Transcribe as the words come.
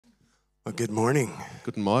Well, good morning.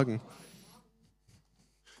 Guten Morgen.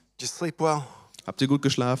 Did you sleep well? Habt ihr gut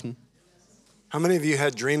geschlafen? How many of you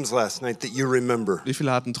had dreams last night that you remember? Wie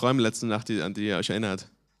viele hatten Träume letzte Nacht, an die ihr euch erinnert?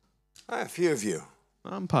 A few of you.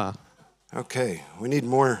 Ein paar. Okay, we need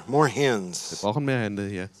more Wir hands. brauchen mehr Hände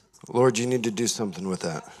hier. Lord, you need to do something with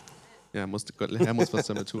that. Ja, Herr muss was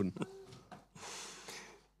damit tun.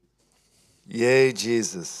 Yay,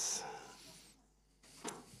 Jesus.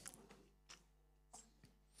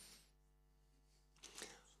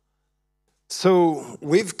 So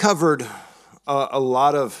we've covered a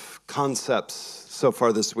lot of concepts so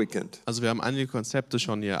far this weekend. Also wir haben einige Konzepte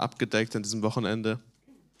schon hier abgedeckt an diesem Wochenende.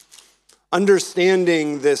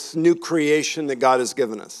 Understanding this new creation that God has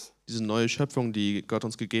given us. Diese neue Schöpfung, die Gott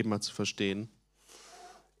uns gegeben hat, zu verstehen.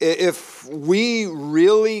 If we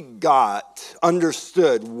really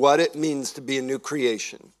understood what it means to be a new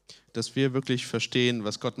creation, Dass wir wirklich verstehen,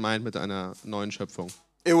 was Gott meint mit einer neuen Schöpfung.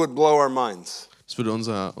 it would blow our minds. Das würde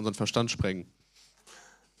unseren Verstand sprengen.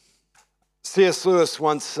 C.S. Lewis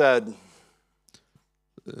once said,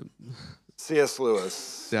 C.S.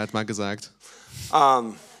 Lewis, Der hat mal gesagt,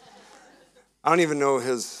 I don't even know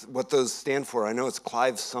what those stand for. I know it's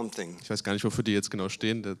Clive something. ich weiß gar nicht, wofür die jetzt genau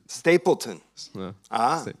stehen. Das Stapleton. ist,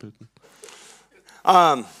 Stapleton.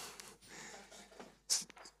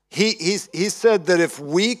 He said that if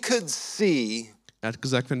we could see Er hat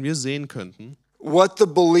gesagt, wenn wir sehen könnten, what the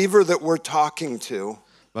believer that we're talking to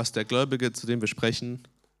was der Gläubige, zu dem wir sprechen,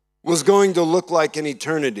 was going to look like in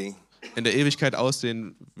eternity, in der Ewigkeit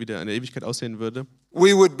aussehen würde,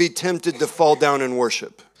 we would be tempted to fall down in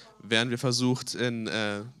worship. wären wir versucht, in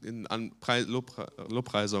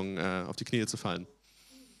Lobpreisung auf die Knie zu fallen.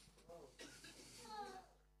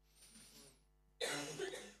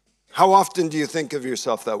 How often do you think of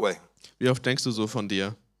yourself that way? Wie oft denkst du so von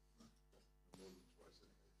dir?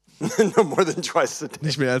 No more than twice a day.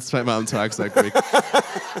 Nicht mehr als zweimal am Tag, sagt Rick.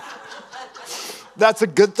 That's a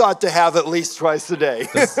good thought to have at least twice a day.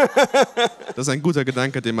 Das ist ein guter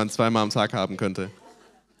Gedanke, den man zweimal am Tag haben könnte.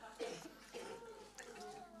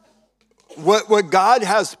 What God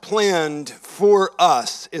has planned for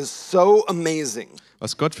us is so amazing.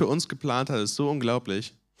 Was Gott für uns geplant hat, ist so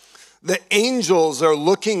unglaublich. The angels are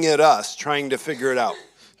looking at us, trying to figure it out.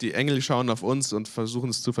 Die Engel schauen auf uns und versuchen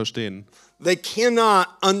es zu verstehen. They cannot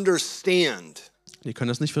understand Die können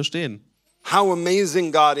das nicht verstehen, how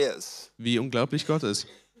amazing God is. wie unglaublich Gott ist.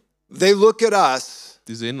 They look at us,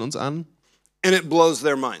 Die sehen uns an and it blows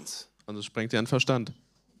their minds. und es sprengt ihren Verstand.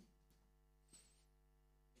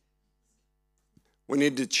 We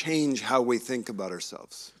need to change how we think about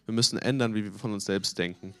ourselves. Wir müssen ändern, wie wir von uns selbst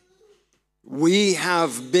denken. We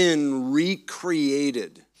have been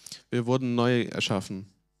recreated. Wir wurden neu erschaffen.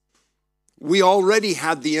 We already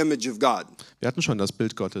had the image of God. Wir hatten schon das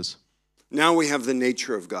Bild Gottes. Now we have the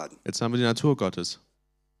nature of God. Jetzt haben wir die Natur Gottes.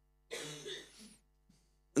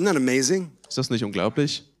 Isn't that amazing? Ist das nicht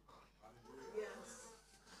unglaublich?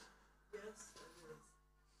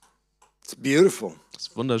 It's beautiful. Das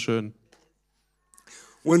ist wunderschön.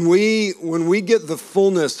 When we get the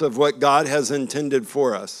fullness of what God has intended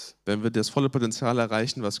for us, Wenn wir das volle Potenzial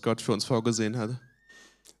erreichen, was Gott für uns vorgesehen hat,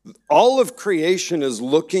 all of creation is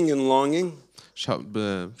looking and longing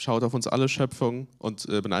schaut auf uns alle Schöpfung und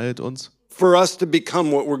beneidet uns for us to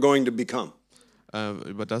become what we're going to become.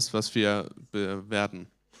 Über das, was wir werden.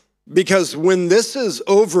 Because when this is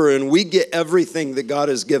over and we get everything that God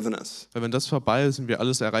has given us, Weil wenn das vorbei ist und wir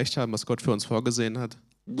alles erreicht haben, was Gott für uns vorgesehen hat,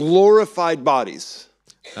 glorified bodies,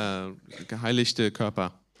 geheiligte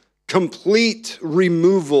Körper complete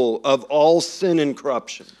removal of all sin and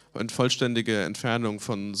corruption, und vollständige Entfernung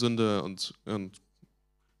von Sünde und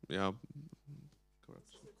ja,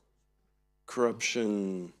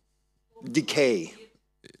 corruption, decay.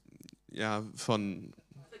 ja, von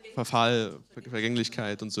Verfall,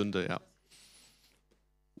 Vergänglichkeit und Sünde, ja.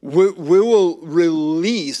 We will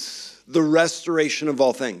release the restoration of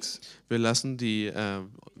all things. Wir lassen die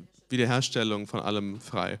Wiederherstellung von allem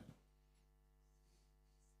frei.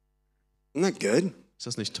 Isn't that good? Ist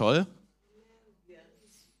das nicht toll?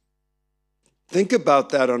 Think about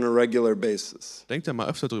that on a regular basis. Denkt ja mal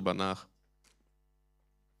öfter drüber nach.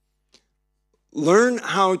 Learn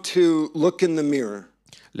how to look in the mirror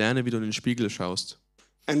Lerne, wie du in den Spiegel schaust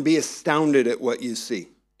and be astounded at what you see.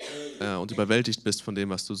 Und überwältigt bist von dem,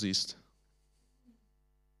 was du siehst.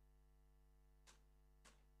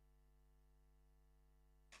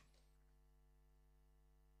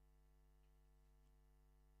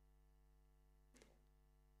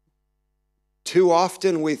 Too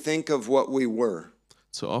often we think of what we were.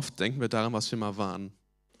 Zu oft denken wir daran, was wir mal waren.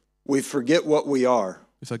 We forget what we are.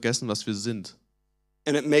 Wir vergessen, was wir sind.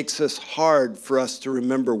 And it makes us hard for us to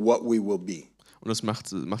remember what we will be. Und es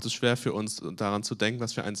macht es schwer für uns, daran zu denken,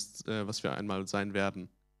 was wir einmal sein werden.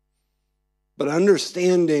 But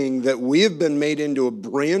understanding that we have been made into a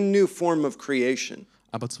brand new form of creation.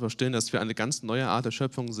 Aber zu verstehen, dass wir eine ganz neue Art der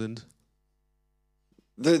Schöpfung sind.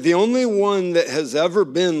 The only one that has ever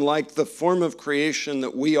been like the form of creation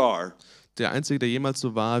that we are Der Einzige, der jemals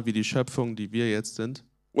so war wie die Schöpfung, die wir jetzt sind,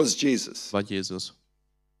 was Jesus. war Jesus.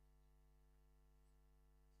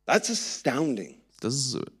 That's astounding. Das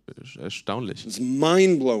ist erstaunlich. It's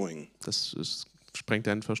mind-blowing. Das sprengt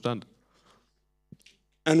deinen Verstand.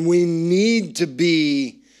 And we need to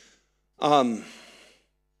be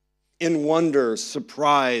in wonder,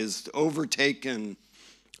 surprised, overtaken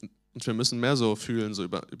Und wir müssen mehr so fühlen, so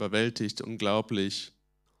überwältigt, unglaublich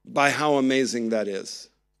by how amazing that is.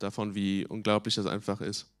 davon, wie unglaublich das einfach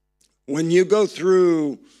ist. When you go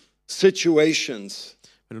through situations,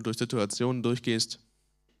 Wenn du durch Situationen durchgehst,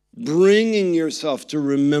 bringing yourself to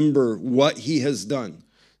remember what he has done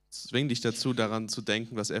zwing dich dazu, daran zu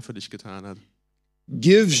denken, was er für dich getan hat.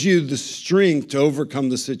 gives you the strength to overcome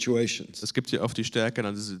the situations. Es gibt dir auch die Stärke,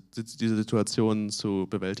 dann diese Situationen zu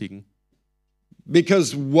bewältigen.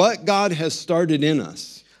 Because what God has started in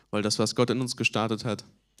us, Weil das, was Gott in uns gestartet hat,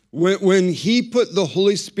 when he put the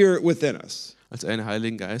Holy Spirit within us, als er einen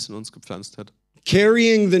Heiligen Geist in uns gepflanzt hat,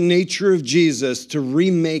 carrying the nature of Jesus to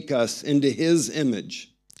remake us into his image,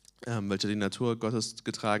 welcher die Natur Gottes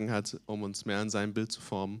getragen hat, um uns mehr in sein Bild zu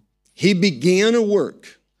formen, he began a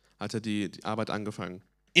work hat er die Arbeit angefangen.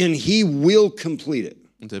 and he will complete it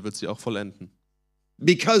Und er wird sie auch vollenden,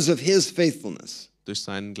 because of his faithfulness. durch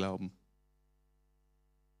seinen Glauben.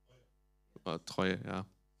 Treue, ja.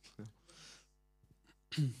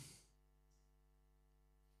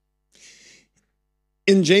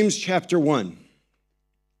 In James chapter 1,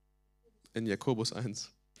 In Jakobus 1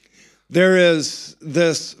 there is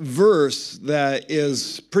this verse that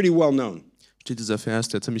is pretty well known. steht dieser Vers,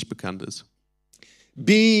 der ziemlich bekannt ist.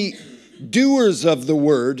 Be doers of the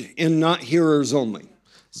word and not hearers only.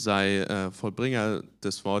 Sei Vollbringer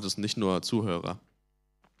des Wortes, nicht nur Zuhörer.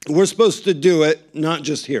 We're supposed to do it, not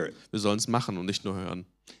just hear it. Wir sollen es machen und nicht nur hören.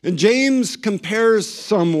 And James compares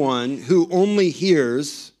someone who only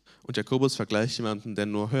hears Und Jakobus vergleicht jemanden, der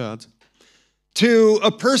nur hört, to a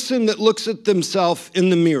person that looks at themselves in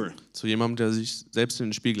the mirror zu jemandem, der sich selbst in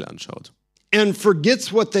den Spiegel anschaut and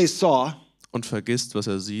forgets what they saw. und vergisst, was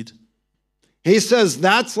er sieht. He says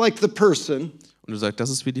that's like the person Und er sagt, das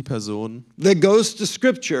ist wie die Person, that goes to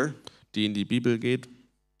scripture die in die Bibel geht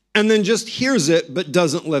and then just hears it but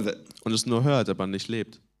doesn't live it. und es nur hört, aber nicht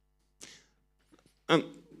lebt.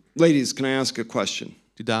 Ladies, can I ask a question?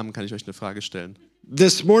 Die Damen, kann ich euch eine Frage stellen?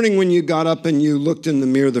 This morning when you got up and you looked in the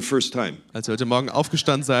mirror the first time, Als ihr heute Morgen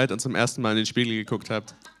aufgestanden seid und zum ersten Mal in den Spiegel geguckt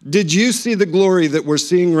habt, did you see the glory that we're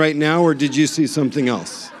seeing right now or did you see something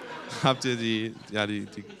else? habt ihr die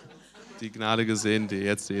Gnade gesehen, die ihr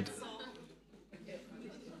jetzt seht?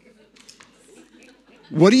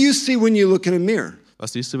 What do you see when you look in a mirror?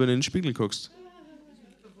 Was siehst du, wenn du in den Spiegel guckst?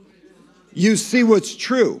 You see what's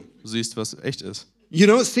true. Du siehst, was echt ist. You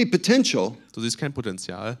don't see potential. Du siehst kein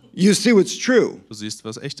Potenzial. You see what's true. Du siehst,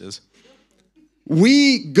 was echt ist.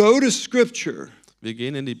 We go to scripture Wir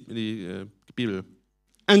gehen in die Bibel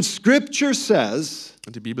and scripture says,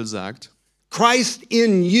 und die Bibel sagt, Christ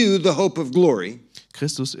in you, the hope of glory.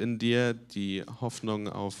 Christus in dir, die Hoffnung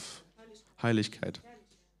auf Heiligkeit.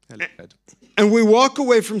 Herrlichkeit. And we walk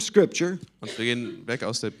away from scripture Und wir gehen weg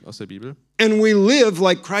aus der Bibel and we live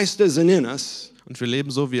like Christ isn't in us. und wir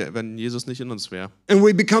leben so, wie wenn Jesus nicht in uns wäre. And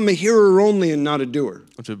we become a hearer only and not a doer.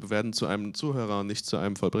 Und wir werden zu einem Zuhörer und nicht zu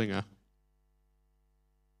einem Vollbringer.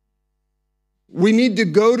 We need to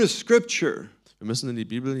go to scripture, Wir müssen in die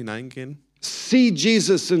Bibel hineingehen, see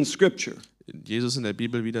Jesus in scripture, Jesus in der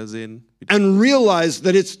Bibel wiedersehen and realize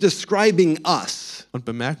that it's describing us. und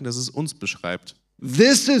bemerken, dass es uns beschreibt.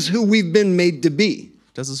 This is who we've been made to be.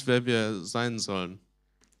 Das ist, wer wir sein sollen.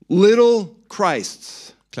 Little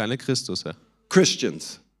Christs, Kleine Christusse,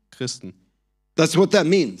 Christians. Christen. That's what that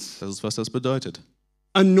means. Das ist, was das bedeutet.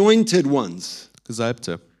 Anointed ones.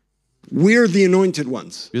 Gesalbte. We're the anointed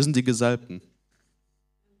ones. Wir sind die Gesalbten.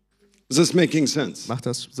 Is this making sense? Macht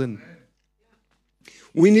das Sinn?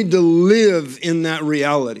 We need to live in that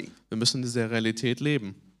reality. Wir müssen in dieser Realität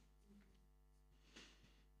leben.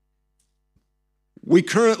 We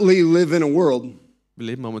currently live in a world Wir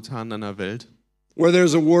leben momentan in einer Welt, where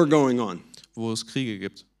there's a war going on. wo es Kriege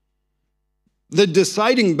gibt. The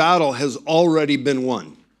deciding battle has already been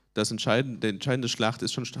won, Die entscheidende Schlacht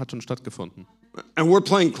hat schon stattgefunden. and we're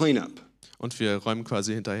playing cleanup. Und wir räumen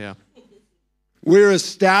quasi hinterher. We're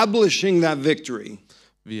establishing that victory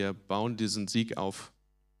Wir bauen diesen Sieg auf,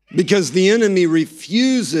 because the enemy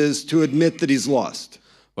refuses to admit that he's lost.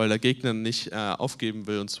 weil der Gegner nicht aufgeben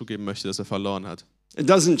will und zugeben möchte, dass er verloren hat. It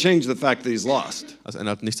doesn't change the fact that he's lost. Das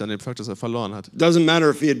ändert nichts an dem Fakt, dass er verloren hat. It doesn't matter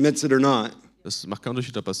if he admits it or not. Das macht keinen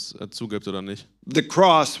Unterschied, ob er es zugibt oder nicht. The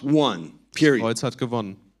cross won, period. Kreuz hat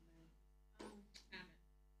gewonnen.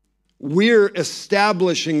 We're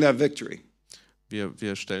establishing that victory.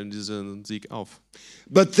 Wir stellen diesen Sieg auf.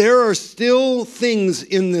 But there are still things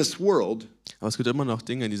in this world Aber es gibt immer noch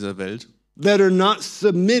Dinge in dieser Welt, that are not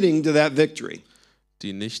submitting to that victory.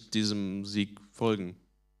 die nicht diesem Sieg folgen.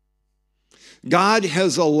 God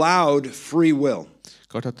has allowed free will.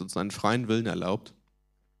 Gott hat uns einen freien Willen erlaubt.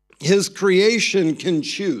 His creation can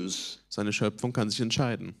choose. Seine Schöpfung kann sich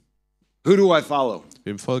entscheiden. Who do I follow?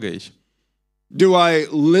 Wem folge ich? Do I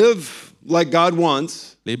live like God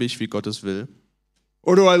wants, Lebe ich, wie Gott es will?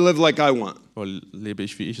 or do I live like I want? Oder lebe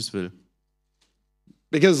ich, wie ich es will?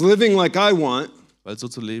 Because living like I want Weil so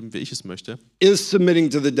zu leben, wie ich es möchte, is submitting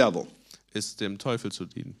to the devil. ist dem Teufel zu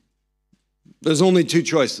dienen. There's only two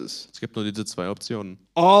choices. Es gibt nur diese zwei Optionen.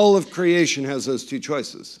 All of creation has those two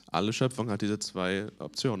choices. Alle Schöpfung hat diese zwei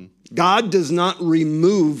Optionen. God does not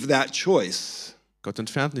remove that choice. Gott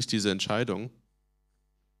entfernt nicht diese Entscheidung.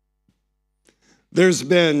 There's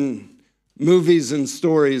been movies and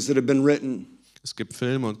stories that have been written Es gibt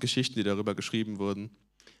Filme und Geschichten, die darüber geschrieben wurden,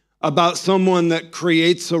 about someone that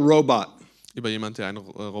creates a robot. über jemanden, der einen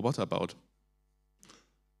Roboter baut.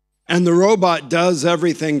 And the robot does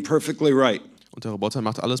everything perfectly right. Und der Roboter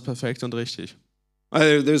macht alles perfekt und richtig.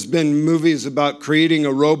 There's been movies about creating a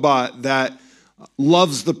robot that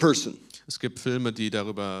loves the person. Es gibt Filme, die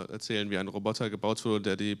darüber erzählen, wie ein Roboter gebaut wurde,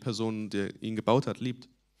 der die Person, die ihn gebaut hat, liebt.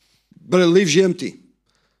 But it leaves you empty.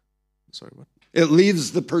 Sorry, what? It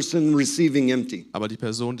leaves the person receiving empty. Aber die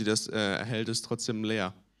Person, die das erhält, ist trotzdem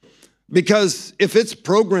leer. Because if it's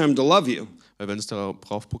programmed to love you, Weil wenn es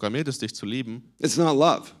darauf programmiert ist, dich zu lieben, it's not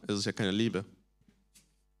love. ist es ja keine Liebe.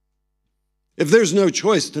 If there's no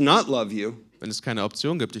choice to not love you, Wenn es keine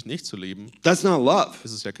Option gibt, dich nicht zu lieben, that's not love.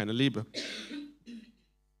 ist es ja keine Liebe.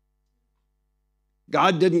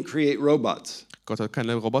 God didn't create robots. Gott hat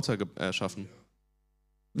keine Roboter erschaffen.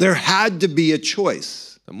 There had to be a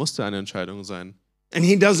choice. Da musste eine Entscheidung sein. And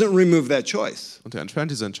he doesn't remove that choice. Und er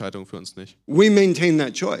entfernt diese Entscheidung für uns nicht. We maintain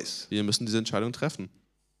that choice. Wir müssen diese Entscheidung treffen.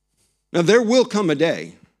 Now there will come a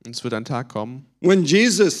day Und es wird ein Tag kommen, when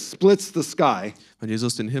Jesus splits the sky wenn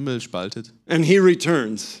Jesus den Himmel spaltet and he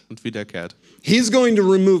returns. und wiederkehrt. He's going to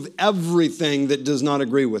remove everything that does not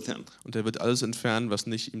agree with him. Und er wird alles entfernen, was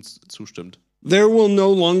nicht ihm zustimmt. There will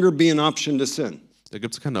no longer be an option to sin. Da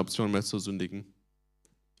gibt es keine Option mehr zu sündigen.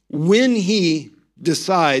 When he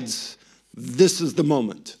decides this is the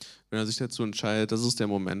moment, Wenn er sich dazu entscheidet, das ist der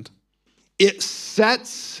Moment, it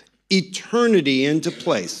sets eternity into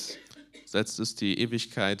place. setzt es die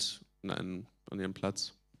Ewigkeit an ihren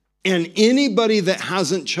Platz. And anybody that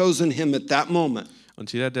hasn't chosen him at that moment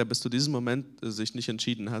Und jeder, der bis zu diesem Moment sich nicht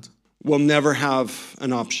entschieden hat, will never have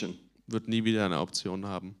an option. wird nie wieder eine Option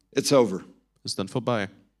haben. It's over. Ist dann vorbei.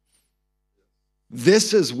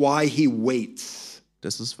 This is why he waits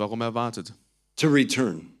Das ist, warum er wartet, to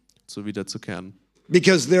return. so wiederzukehren.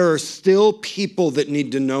 Because there are still people that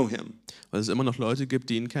need to know him. Weil es immer noch Leute gibt,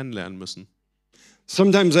 die ihn kennenlernen müssen.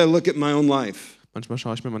 Sometimes I look at my own life Manchmal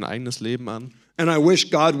schaue ich mir mein eigenes Leben an and I wish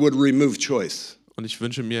God would remove choice. und ich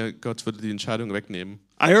wünsche mir, Gott würde die Entscheidung wegnehmen.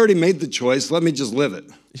 I already made the choice, let me just live it.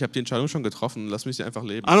 Ich habe die Entscheidung schon getroffen, lass mich sie einfach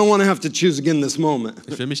leben. I don't want to have to choose again this moment.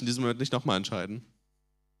 Ich will mich in diesem Moment nicht nochmal entscheiden.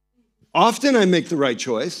 Often I make the right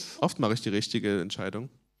choice, Oft mache ich die richtige Entscheidung,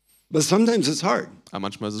 but sometimes it's hard. aber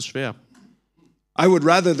manchmal ist es schwer. I would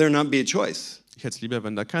rather there not be a choice. Ich hätte es lieber,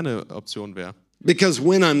 wenn da keine Option wäre. Because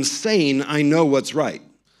when I'm sane, I know what's right.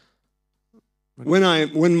 When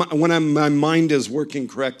my mind is working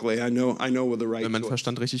correctly, I know what the right Wenn mein choice.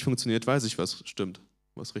 Verstand richtig funktioniert, weiß ich, was stimmt,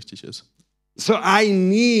 was richtig ist. So I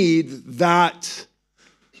need that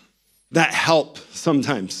help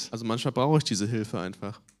sometimes. Also manchmal brauche ich diese Hilfe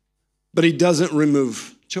einfach, But he doesn't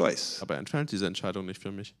remove choice. aber er entfernt diese Entscheidung nicht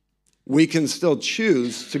für mich. We can still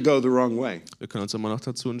choose to go the wrong way. Wir können uns immer noch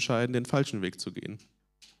dazu entscheiden, den falschen Weg zu gehen.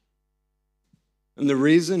 And the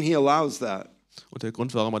reason he allows that Und der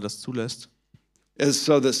Grund, warum er das zulässt, is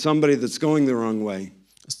so that somebody that's going the wrong way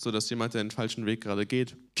ist so, dass jemand, der den falschen Weg gerade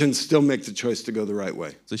geht, can still make the choice to go the right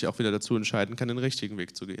way. sich auch wieder dazu entscheiden kann, den richtigen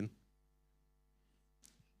Weg zu gehen.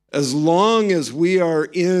 As long as we are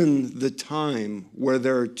in the time where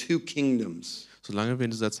there are two kingdoms, Solange wir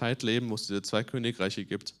in dieser Zeit leben, wo es diese zwei Königreiche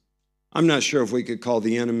gibt, I'm not sure if we could call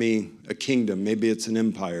the enemy a kingdom. Maybe it's an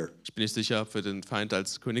empire. ich bin nicht sicher, ob wir den Feind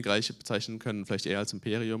als Königreich bezeichnen können, vielleicht eher als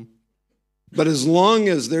Imperium. But as long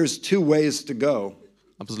as there's two ways to go,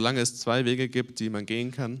 Aber solange es zwei Wege gibt, die man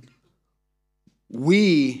gehen kann,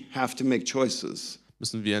 we have to make choices.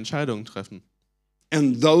 müssen wir Entscheidungen treffen.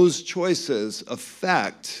 And those choices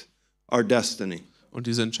affect our destiny. Und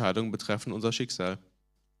diese Entscheidungen betreffen unser Schicksal.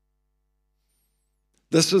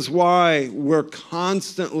 This is why we're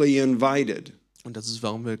constantly invited Und das ist,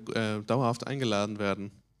 warum wir dauerhaft eingeladen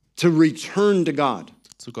werden, to return to God,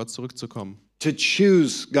 zu Gott zurückzukommen, to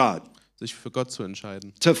choose God, sich für Gott zu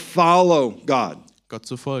entscheiden, to follow God, Gott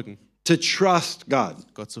zu folgen, to trust God,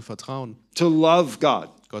 Gott zu vertrauen, to love God.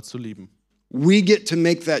 Gott zu lieben. We get to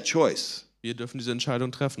make that choice. Wir dürfen diese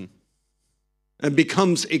Entscheidung treffen. It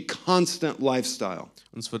becomes a constant lifestyle.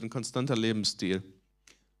 Und es wird ein konstanter Lebensstil.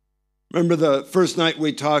 Remember the first night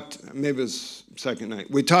we talked, maybe it was second night,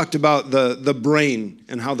 we talked about the brain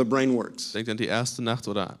and how the brain works. Denkt an die erste Nacht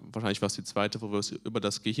oder wahrscheinlich war es die zweite, wo wir über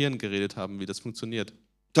das Gehirn geredet haben, wie das funktioniert.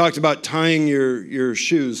 Talked about tying your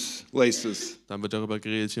shoes laces. Dann wird darüber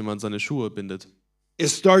geredet, wie man seine Schuhe bindet. It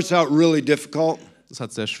starts out really difficult, Das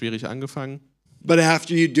hat sehr schwierig angefangen, but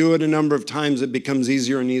after you do it a number of times, it becomes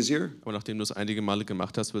easier and easier. aber nachdem du es einige Male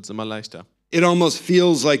gemacht hast, wird es immer leichter. It almost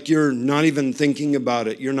feels like you're not even thinking about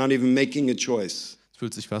it. You're not even making a choice. Es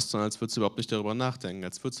fühlt sich fast so an, als würdest du überhaupt nicht darüber nachdenken,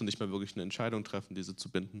 als würdest du nicht mehr wirklich eine Entscheidung treffen, diese zu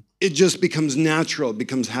binden. It just becomes natural, it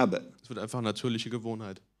becomes habit. Es wird einfach eine natürliche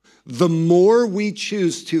Gewohnheit. The more we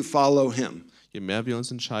choose to follow him, Je mehr wir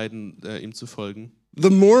uns entscheiden, ihm zu folgen, the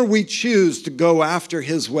more we choose to go after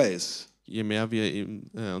his ways, je mehr wir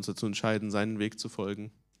uns dazu entscheiden, seinen Weg zu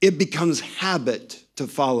folgen, it becomes habit to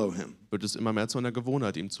follow him. wird es immer mehr zu einer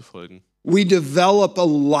Gewohnheit, ihm zu folgen. We develop a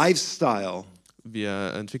lifestyle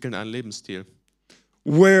Wir entwickeln einen Lebensstil,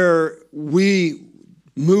 where we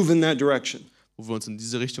move in that direction. wo wir uns in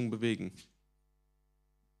diese Richtung bewegen.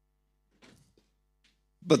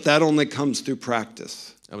 But that only comes through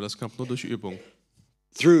practice, Aber das kommt nur durch Übung,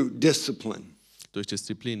 through discipline, durch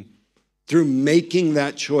Disziplin, through making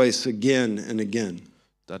that choice again and again.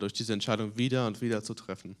 dadurch diese Entscheidung wieder und wieder zu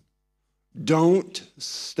treffen. Don't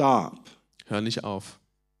stop. Hör nicht auf,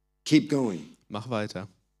 Keep going. mach weiter.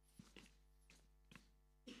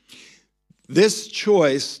 This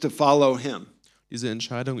choice to follow him, Diese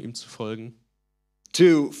Entscheidung, ihm zu folgen,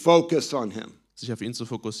 to focus on him, sich auf ihn zu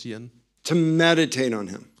fokussieren, to meditate on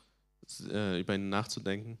him. über ihn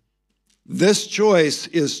nachzudenken. This choice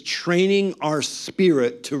is training our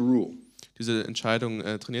spirit to rule. Diese Entscheidung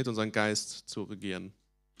trainiert unseren Geist zu regieren.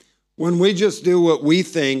 When we just do what we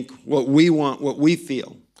think, what we want, what we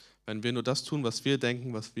feel, Wenn wir nur das tun, was wir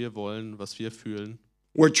denken, was wir wollen, was wir fühlen,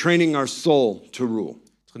 we're training our soul to rule.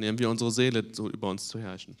 trainieren wir unsere Seele, so über uns zu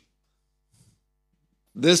herrschen.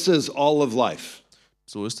 This is all of life.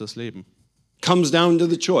 So ist das Leben. Comes down to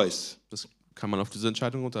the choice, Das kann man auf diese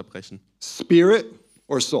Entscheidung runterbrechen. spirit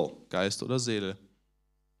or soul. Geist oder Seele.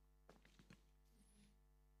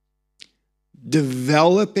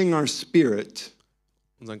 Developing our spirit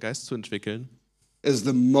Unseren Geist zu entwickeln, is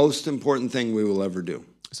the most important thing we will ever do.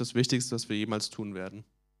 ist das Wichtigste, was wir jemals tun werden.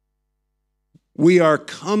 We are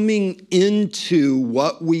coming into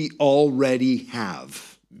what we already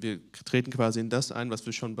have. Wir treten quasi in das ein, was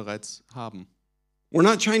wir schon bereits haben. We're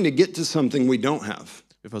not trying to get to something we don't have.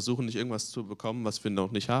 Wir versuchen nicht irgendwas zu bekommen, was wir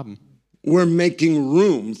noch nicht haben. We're making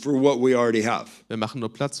room for what we already have. Wir machen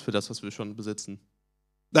nur Platz für das, was wir schon besitzen.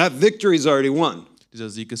 That victory is already won.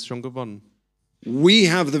 Dieser Sieg ist schon gewonnen. We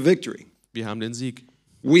have the victory. Wir haben den Sieg.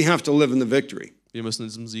 We have to live in the victory. Wir müssen in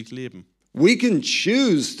diesem Sieg leben. We can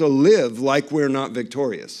choose to live like we're not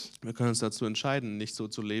victorious. Wir können uns dazu entscheiden, nicht so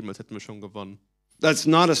zu leben, als hätten wir schon gewonnen. That's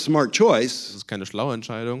not a smart Das choice, ist keine schlaue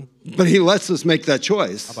Entscheidung, but he lets us make that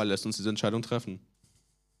choice. aber er lässt uns diese Entscheidung treffen.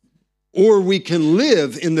 Or we can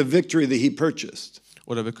live in the victory that he purchased.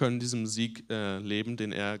 Oder wir können diesem Sieg leben,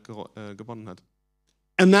 den er gewonnen hat.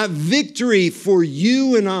 And that victory for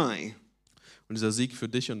you and I Und dieser Sieg für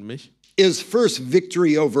dich und mich is first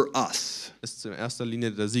victory over us. ist in erster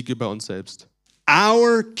Linie der Sieg über uns selbst.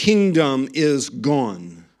 Our kingdom is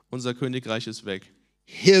gone. Unser Königreich ist weg.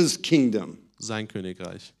 His kingdom Sein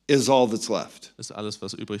Königreich is all that's left. ist alles,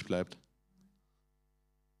 was übrig bleibt.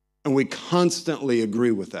 And we constantly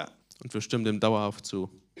agree with that. Und wir stimmen dem dauerhaft zu.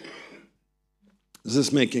 Is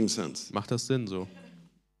this making sense? Macht das Sinn so?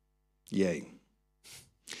 Yay.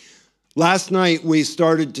 Last night we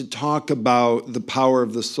started to talk about the power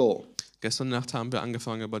of the soul. Gestern Nacht haben wir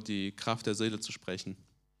angefangen, über die Kraft der Seele zu sprechen.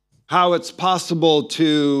 How it's possible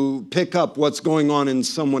to pick up what's going on in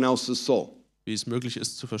someone else's soul. Wie es möglich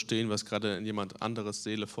ist zu verstehen, was gerade in jemand anderes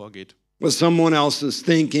Seele vorgeht. What someone else is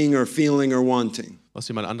thinking or feeling or wanting. Was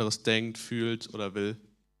jemand anderes denkt, fühlt oder will.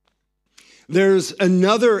 There's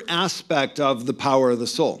another aspect of the power of the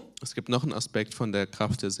soul. Es gibt noch einen Aspekt von der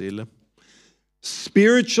Kraft der Seele.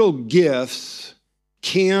 Spiritual gifts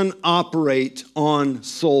can operate on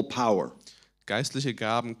soul power. Geistliche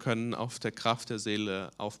Gaben können auf der Kraft der Seele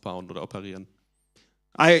aufbauen oder operieren.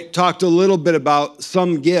 I talked a little bit about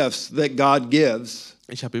some gifts that God gives,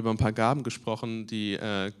 Ich habe über ein paar Gaben gesprochen, die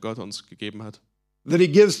Gott uns gegeben hat. that He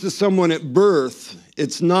gives to someone at birth.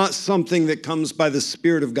 It's not something that comes by the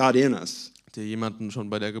Spirit of God in us. Die jemanden schon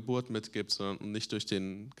bei der Geburt mitgibt, sondern nicht durch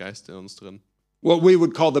den Geist in uns drin. What we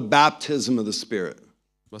would call the baptism of the Spirit.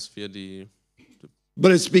 Was wir die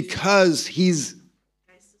But it's because He's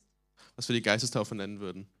Geistestaufe nennen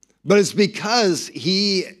würden. But it's because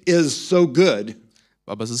He is so good.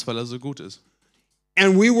 Aber es ist, weil er so gut ist.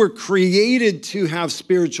 And we were created to have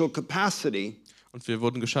spiritual capacity. Und wir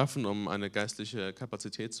wurden geschaffen, um eine geistliche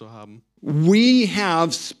Kapazität zu haben. We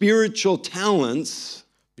have spiritual talents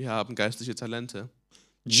Wir haben geistliche Talente,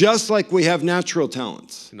 just like we have natural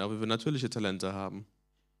talents. genau wie wir natürliche Talente haben.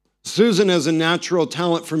 Susan has a natural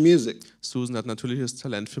talent for music. Susan hat natürliches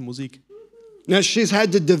Talent für Musik. Now she's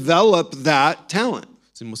had to develop that talent.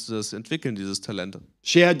 Sie musste das entwickeln, dieses Talent.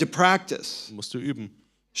 She had to practice. Sie musste üben.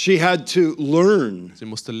 She had to learn. Sie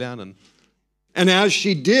musste lernen. And as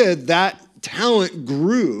she did, that talent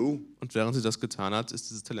grew Und während sie das getan hat, ist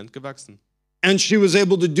dieses Talent gewachsen. and she was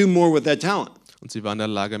able to do more with that talent. Und sie war in der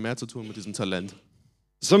Lage, mehr zu tun mit diesem Talent.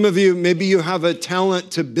 Some of you, maybe you have a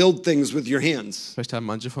talent to build things with your hands. Vielleicht haben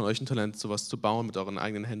manche von euch ein Talent, sowas zu bauen mit euren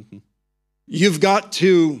eigenen Händen. You've got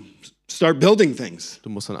to start building things. Du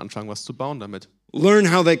musst dann anfangen, was zu bauen damit.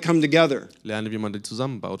 Learn how they come together. Lerne, wie man die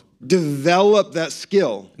zusammenbaut. Develop that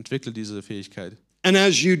skill. Entwickle diese Fähigkeit. And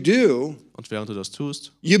as you do, Und während du das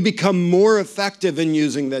tust, you become more effective in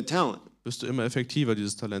using that talent. wirst du immer effektiver,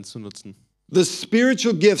 dieses Talent zu nutzen. The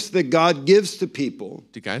spiritual gifts that God gives to people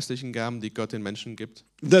Die geistlichen Gaben, die Gott den Menschen gibt,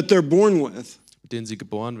 that they're born with, mit denen sie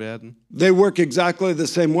geboren werden, they work exactly the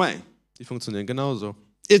same way. die funktionieren genauso.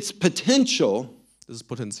 It's potential, Das ist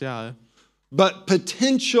Potenzial, but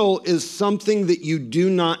potential is something that you do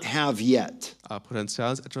not have yet. aber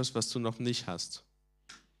Potenzial ist etwas, was du noch nicht hast.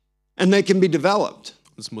 And they can be developed.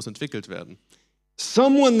 Und es muss entwickelt werden.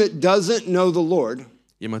 Someone that doesn't know the Lord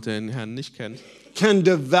Jemand, der den Herrn nicht kennt, can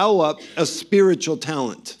develop a spiritual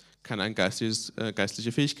talent. kann eine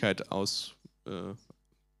geistliche Fähigkeit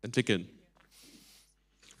entwickeln.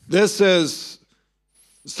 This is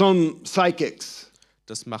some psychics.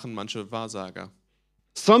 Das machen manche Wahrsager.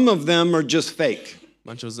 Some of them are just fake.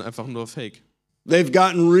 Manche sind einfach nur Fake. They've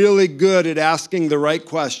gotten really good at asking the right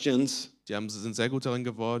questions Sind sehr gut darin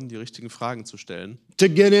geworden, die richtigen Fragen zu stellen, to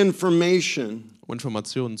get information um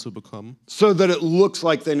Informationen zu bekommen, so that it looks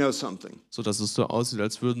like they know something. sodass es so aussieht,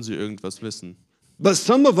 als würden sie irgendwas wissen. But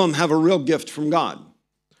some of them have a real gift from God.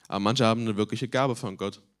 Aber manche haben eine wirkliche Gabe von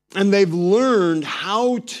Gott. And they've learned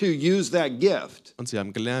how to use that gift, Und sie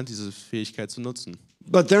haben gelernt, diese Fähigkeit zu nutzen.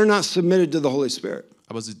 but they're not submitted to the Holy Spirit.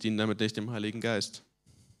 Aber sie dienen damit nicht dem Heiligen Geist.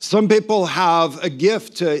 Some people have a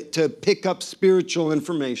gift to pick up spiritual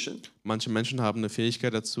information. Manche Menschen haben eine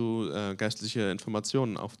Fähigkeit dazu, geistliche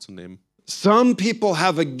Informationen aufzunehmen. Some people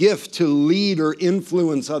have a gift to lead or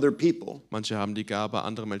influence other people. Manche haben die Gabe,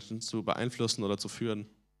 andere Menschen zu beeinflussen oder zu führen.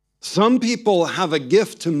 Some people have a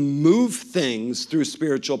gift to move things through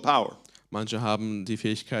spiritual power. Manche haben die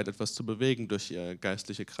Fähigkeit, etwas zu bewegen durch ihre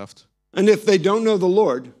geistliche Kraft. And if they don't know the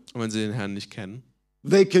Lord, Und wenn sie den Herrn nicht kennen,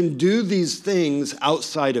 they can do these things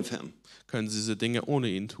outside of Him können sie diese Dinge ohne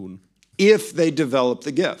ihn tun, if they develop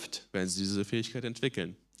the gift. wenn sie diese Fähigkeit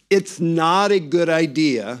entwickeln. It's not a good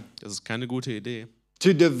idea Das ist keine gute Idee,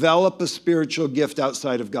 to develop a spiritual gift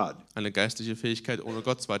outside of God. eine geistliche Fähigkeit ohne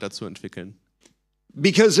Gott weiterzuentwickeln.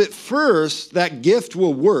 Because at first, that gift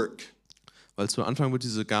will work Weil zu Anfang wird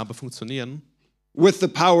diese Gabe funktionieren with the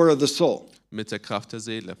power of the soul. mit der Kraft der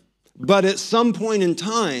Seele. But at some point in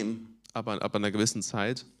time, Aber ab einer gewissen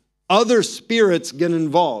Zeit other spirits get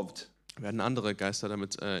involved werden andere Geister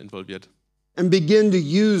damit involviert and begin to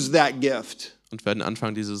use that gift und werden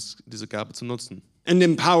anfangen, diese Gabe zu nutzen and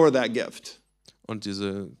empower that gift. und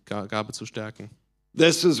diese Gabe zu stärken.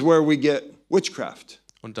 This is where we get witchcraft,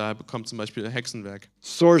 Und daher bekommt zum Beispiel Hexenwerk,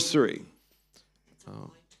 sorcery,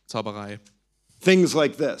 Zauberei, things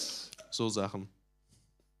like this. so Sachen.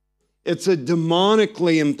 It's a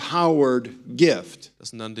demonically empowered gift. Das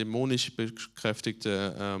sind dann dämonisch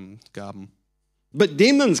bekräftigte Gaben. But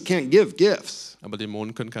demons can't give gifts. Aber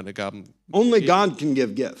Dämonen können keine Gaben Only geben. God can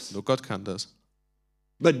give gifts. Nur Gott kann das.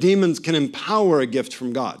 But demons can empower a gift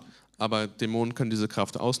from God. Aber Dämonen können diese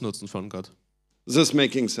Kraft ausnutzen von Gott. Is this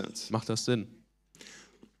making sense? Macht das Sinn?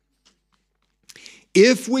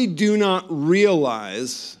 If we do not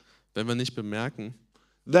realize Wenn wir nicht bemerken,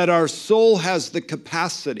 that our soul has the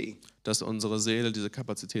capacity dass unsere Seele diese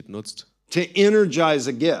Kapazität nutzt, to energize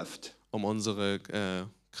a gift, um unsere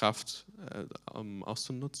Kraft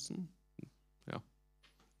auszunutzen, ja,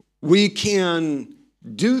 we can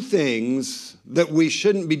do things that we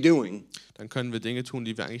shouldn't be doing dann können wir Dinge tun,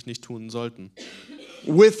 die wir eigentlich nicht tun sollten,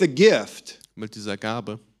 with a gift, mit dieser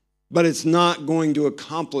Gabe. but it's not going to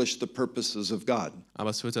accomplish the purposes of God. Aber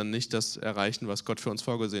es wird dann nicht das erreichen, was Gott für uns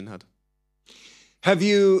vorgesehen hat. Have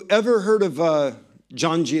you ever heard of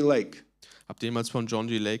John G. Lake? Habt ihr jemals von John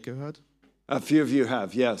G. Lake gehört? A few of you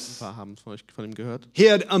have, Ein yes. paar haben von euch von ihm gehört. He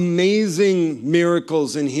had amazing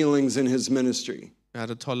miracles and healings in his ministry. Er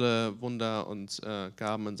hatte tolle Wunder und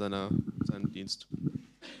Gaben in seinem Dienst.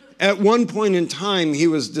 At one point in time, he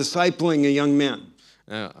was discipling a young man.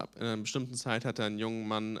 In einer bestimmten Zeit hat er einen jungen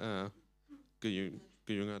Mann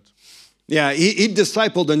gejüngert. Yeah, he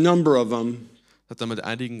discipled a number of them. Hat er mit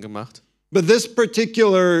einigen gemacht. But this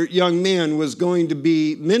particular young man was going to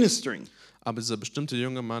be ministering. Aber dieser bestimmte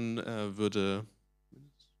junge Mann würde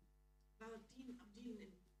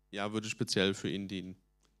speziell für ihn dienen.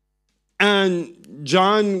 And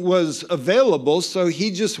John was available, so he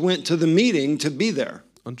just went to the meeting to be there,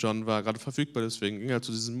 Und John war gerade verfügbar, deswegen ging er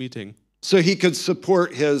zu diesem Meeting, so he could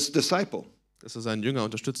support his disciple. dass er seinen Jünger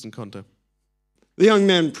unterstützen konnte. The young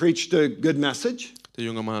man preached a good message, Der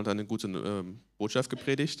junge Mann hat eine gute Botschaft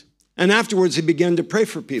gepredigt and afterwards he began to pray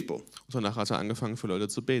for people. und danach hat er angefangen, für Leute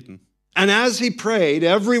zu beten. And as he prayed,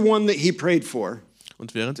 everyone that he prayed for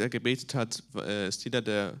Und während er gebetet hat, ist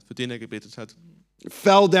jeder, für den er gebetet hat,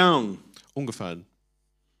 fell down. umgefallen.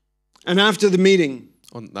 And after the meeting,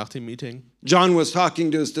 Und nach dem Meeting John was talking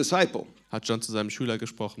to his disciple. hat John zu seinem Schüler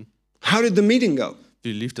gesprochen. How did the meeting go?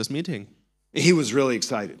 Wie lief das Meeting? He was really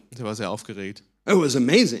excited. Er war sehr aufgeregt. It was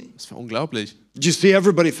amazing. Das war unglaublich. Did you see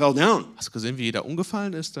everybody fell down? Hast du gesehen, wie jeder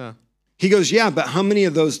umgefallen ist da? He goes, yeah, but how many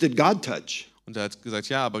of those did God touch? Und er hat gesagt,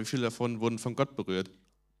 ja, aber wie viele davon wurden von Gott berührt?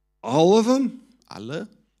 All of them? Alle?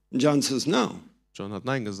 John says, no. John hat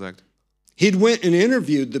Nein gesagt. He'd went and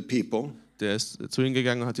interviewed the people Der ist zu ihnen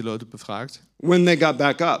gegangen und hat die Leute befragt, when they got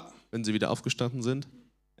back up. wenn sie wieder aufgestanden sind.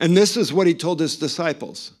 And this is what he told his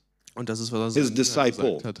disciples. Und das ist, was er His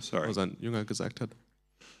disciple, gesagt hat, sorry. was sein Jünger gesagt hat.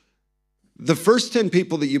 The first 10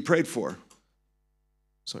 people that you prayed for,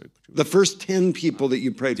 Sorry. the first 10 people that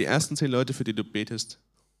you prayed Die for, ersten 10 Leute, für die du betest,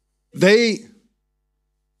 they,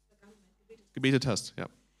 gebetet hast, ja,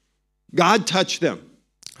 God touched them.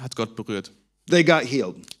 hat Gott berührt. They got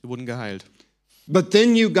healed. Die wurden geheilt. But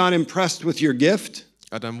then you got impressed with your gift,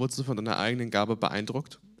 Aber dann wurdest du von deiner eigenen Gabe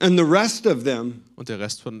beeindruckt. and the rest of them, Und der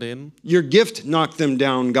Rest von denen your gift knocked them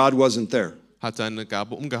down. God wasn't there. hat seine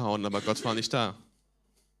Gabe umgehauen, aber Gott war nicht da.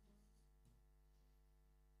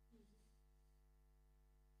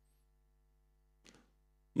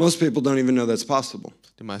 Most people don't even know that's possible.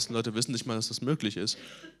 Die meisten Leute wissen nicht mal, dass das möglich ist.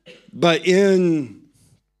 But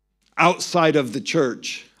outside of the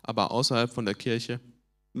church, Aber außerhalb von der Kirche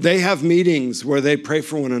they have meetings where they pray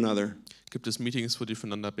for one another, gibt es Meetings, wo die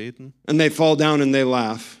füreinander beten and they fall down and they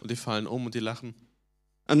laugh, und die fallen um und die lachen.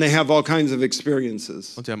 and they have all kinds of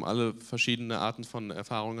experiences, Und die haben alle verschiedene Arten von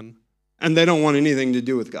Erfahrungen and they don't want anything to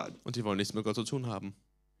do with God. und die wollen nichts mit Gott zu tun haben.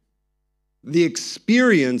 The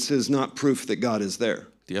experience is not proof that God is there.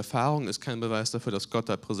 Die Erfahrung ist kein Beweis dafür, dass Gott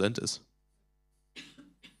da präsent ist.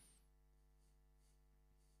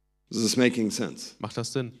 Is this making sense? Macht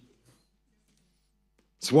das Sinn?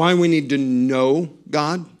 It's why we need to know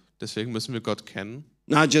God, Deswegen müssen wir Gott kennen,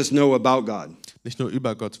 not just know about God. nicht nur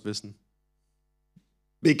über Gott wissen.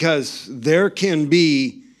 Because there can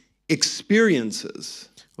be experiences,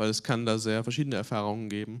 Weil es kann da sehr verschiedene Erfahrungen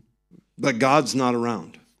geben, but God's not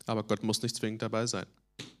around. aber Gott muss nicht zwingend dabei sein.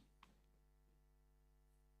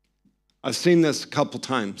 I've seen this a couple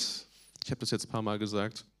times. Ich habe das jetzt ein paar Mal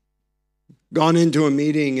gesagt. Gone into a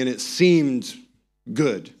meeting and it seemed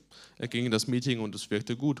good, Er ging in das Meeting und es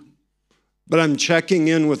wirkte gut. but I'm checking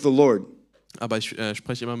in with the Lord, Aber ich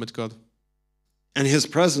spreche immer mit Gott and His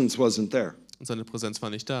presence wasn't there. und seine Präsenz war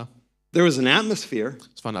nicht da. There was an atmosphere.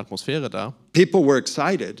 Es war eine Atmosphäre da. People were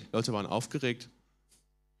excited, Leute waren aufgeregt,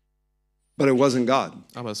 but it wasn't God.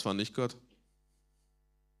 aber es war nicht Gott.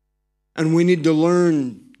 And we need to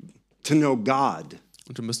learn to know God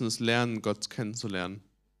Und wir müssen es lernen, Gott kennenzulernen,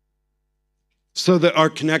 so that our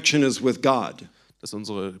connection is with God. dass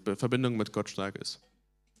unsere Verbindung mit Gott stark ist.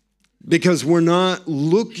 Because we're not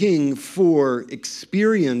looking for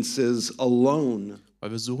experiences alone.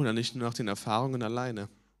 Weil wir suchen ja nicht nur nach den Erfahrungen alleine.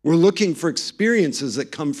 We're looking for experiences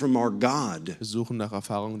that come from our God. Wir suchen nach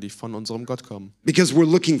Erfahrungen, die von unserem Gott kommen. Because we're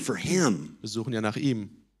looking for Him. Wir suchen ja nach ihm.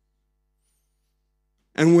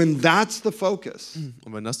 And when that's the focus,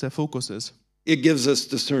 Und wenn das der Fokus ist, it gives us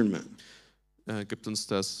discernment. gibt uns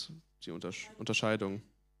das die Unterscheidung.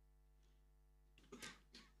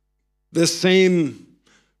 The same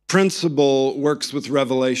principle works with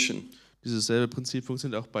revelation. Dieses selbe Prinzip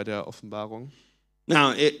funktioniert auch bei der Offenbarung.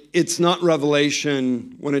 Now, it's not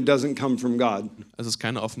revelation when it doesn't come from God. Es ist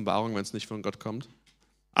keine Offenbarung, wenn es nicht von Gott kommt.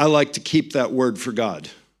 I like to keep that word for God.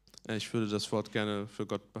 Ich würde das Wort gerne für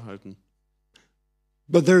Gott behalten.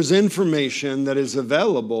 But there's information that is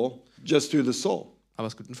available just through the soul. Aber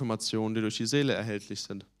es gibt Informationen, die durch die Seele erhältlich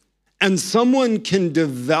sind. And someone can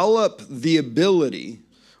develop the ability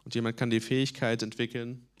Und jemand kann die Fähigkeit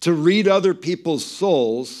entwickeln, to read other people's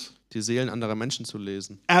souls die Seelen anderer Menschen zu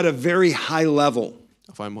lesen. at a very high level.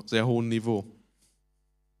 Auf einem sehr hohen Niveau.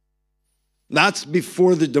 That's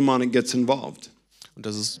before the demonic gets involved. Und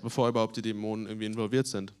das ist, bevor überhaupt die Dämonen irgendwie involviert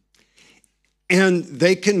sind. And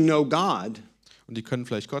they can know God Und die können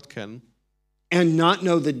vielleicht Gott kennen, and not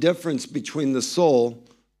know the difference between the soul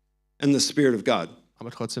and the Spirit of God.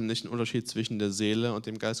 aber trotzdem nicht den Unterschied zwischen der Seele und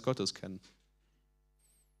dem Geist Gottes kennen.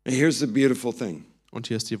 And here's the beautiful thing. Und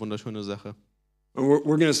hier ist die wunderschöne Sache. And we're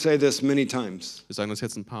going to say this many times. Wir sagen das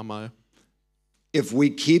jetzt ein paar Mal. If we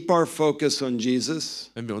keep our focus on Jesus,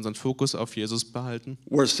 Wenn wir unseren Fokus auf Jesus behalten,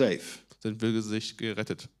 we're safe. sind wir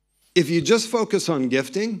gerettet. If you just focus on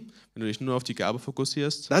gifting, Wenn du dich nur auf die Gabe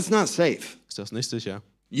fokussierst, that's not safe. ist das nicht sicher.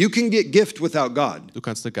 You can get gift without God, Du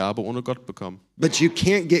kannst eine Gabe ohne Gott bekommen, but you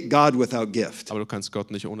can't get God without gift. aber du kannst Gott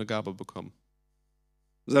nicht ohne Gabe bekommen.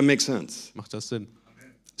 Does that make sense? Macht das Sinn?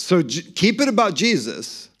 So keep it about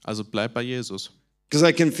Jesus, Also bleib bei Jesus, because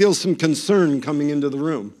I can feel some concern coming into the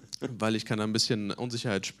room. weil ich kann ein bisschen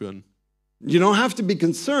Unsicherheit spüren. You don't have to be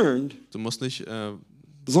concerned Du musst nicht, as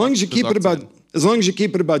long as you keep it besorgt about sein, as long as you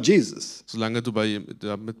keep it about Jesus. solange du bei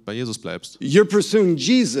Jesus bleibst. You're pursuing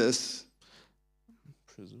Jesus.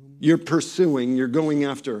 You're going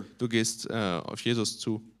after Du gehst auf Jesus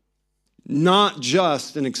zu, not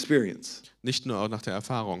just an experience. nicht nur auch nach der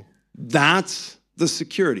Erfahrung. That's the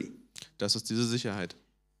security. Das ist diese Sicherheit.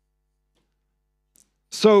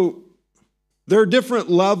 So there are different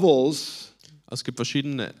levels Es gibt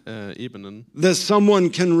verschiedene Ebenen, that someone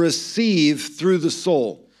can receive through the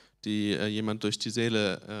soul. die jemand durch die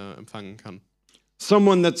Seele empfangen kann.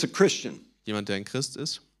 Someone that's a Christian. Jemand, der ein Christ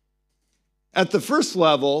ist, At the first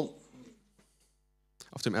level,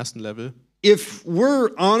 auf dem ersten Level, if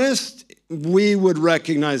we're honest, we would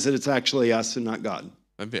recognize that it's actually us and not God.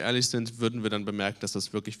 wenn wir ehrlich sind, würden wir dann bemerken, dass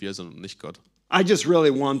das wirklich wir sind und nicht Gott. I just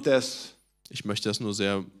really want this, Ich möchte das nur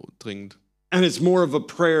sehr dringend. and it's more of a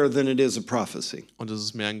prayer than it is a prophecy. Und es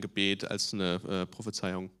ist mehr ein Gebet als eine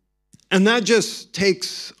Prophezeiung. And that just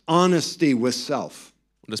takes honesty with self.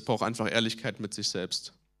 Und es braucht einfach Ehrlichkeit mit sich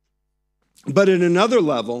selbst. But at another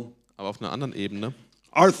level, Aber auf einer anderen Ebene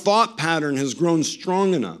our thought pattern has grown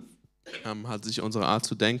strong enough hat sich unsere Art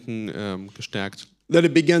zu denken gestärkt, that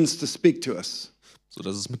it begins to speak to us.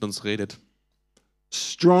 sodass es mit uns redet.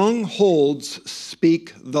 Strongholds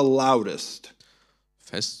speak the loudest.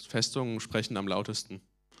 Festungen sprechen am lautesten.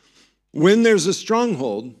 When there's a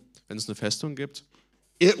stronghold, Wenn es eine Festung gibt,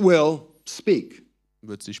 it will speak.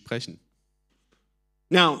 wird sie sprechen.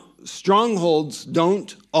 Now, strongholds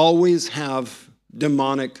don't always have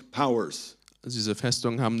demonic powers, Also diese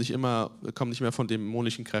Festungen kommen nicht mehr von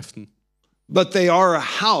dämonischen Kräften, but they are a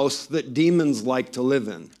house that demons like to live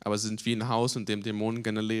in. aber sie sind wie ein Haus, in dem Dämonen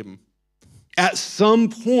gerne leben. At some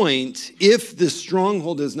point, if the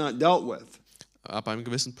stronghold is not dealt with, Ab einem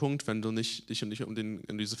gewissen Punkt, wenn du dich nicht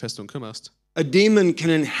um diese Festung kümmerst, a demon can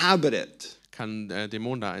inhabit it. kann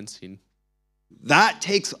Dämon da einziehen. That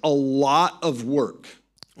takes a lot of work.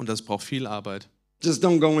 Und das braucht viel Arbeit. Just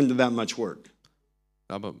don't go into that much work.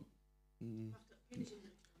 Aber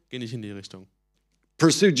geh nicht in die Richtung.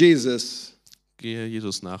 Pursue Jesus. Gehe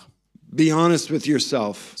Jesus nach. Be honest with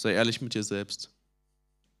yourself. Sei ehrlich mit dir selbst.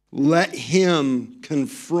 Let him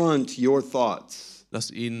confront your thoughts. Lass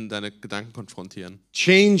ihn deine Gedanken konfrontieren.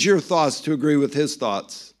 Change your thoughts to agree with his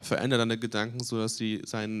thoughts. Verändere deine Gedanken, sodass sie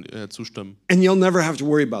seinen zustimmen. And you'll never have to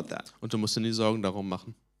worry about that. Und du musst dir nie Sorgen darum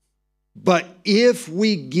machen. But if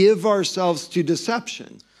we give ourselves to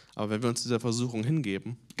deception, Aber wenn wir uns dieser Versuchung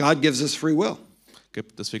hingeben, God gives us free will.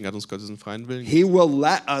 deswegen hat uns Gott diesen freien Willen. He will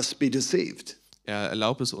let us be deceived. Er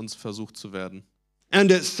erlaubt es uns, versucht zu werden. And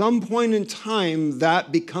at some point in time,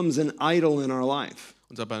 that becomes an idol in our life.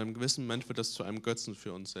 Und bei einem gewissen Moment wird das zu einem Götzen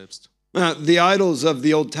für uns selbst. The idols of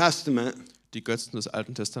the Old Testament Die Götzen des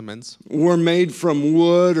Alten Testaments were made from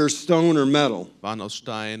wood or stone or metal. waren aus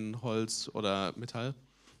Stein, Holz oder Metall.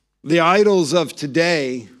 The idols of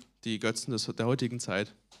today, Die Götzen der heutigen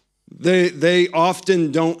Zeit, They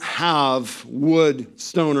often don't have wood,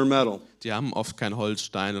 stone, or metal, Die haben oft kein Holz,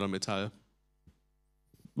 Stein oder Metall,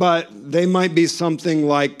 but they might be something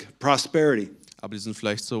like prosperity. aber die sind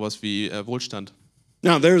vielleicht sowas wie Wohlstand.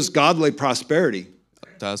 Now, there's godly prosperity.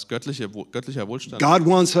 Da ist göttlicher Wohlstand. God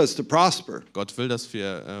wants us to prosper, Gott will, dass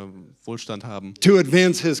wir Wohlstand haben, to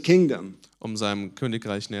advance his kingdom. um seinem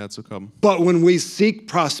Königreich näher zu kommen. But when we seek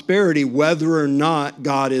prosperity, whether or not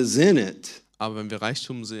God is in it, Aber wenn wir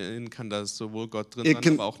Reichtum sehen, kann das sowohl Gott drin It sein,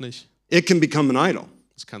 can- aber auch nicht. it can become an idol.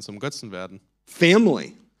 Es kann zum Götzen werden.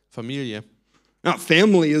 Family. Familie. Now,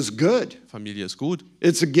 family is good. Familie ist gut.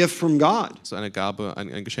 It's a gift from God. Es ist eine Gabe,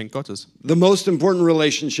 ein Geschenk Gottes. The most important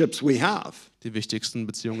relationships we have. Die wichtigsten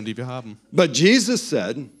Beziehungen, die wir haben. But Jesus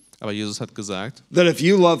said Aber Jesus hat gesagt, that if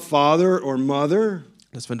you love father or mother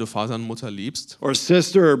dass wenn du Vater und Mutter liebst, or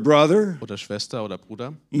sister or brother oder Schwester oder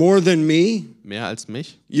Bruder, more than me, mehr als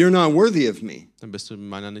mich, you're not worthy of me. dann bist du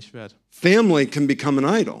meiner nicht wert. Family can become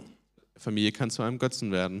an idol. Familie kann zu einem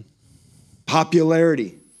Götzen werden.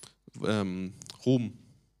 Popularity, Ruhm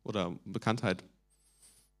oder Bekanntheit.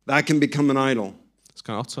 that can become an idol. Das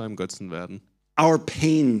kann auch zu einem Götzen werden. Our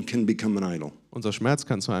pain can become an idol. Unser Schmerz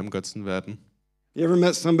kann zu einem Götzen werden. You ever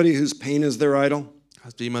met somebody whose pain is their idol?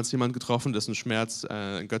 Hast du jemals jemanden getroffen, dessen Schmerz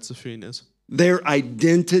ein Götze für ihn ist? Their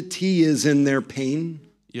identity is in their pain.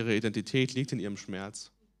 Ihre Identität liegt in ihrem Schmerz.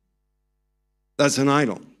 That's an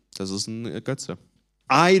idol. Das ist ein Götze.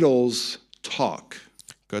 Idols talk.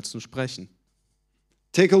 Götzen sprechen.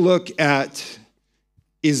 Take a look at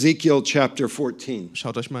Ezekiel chapter 14.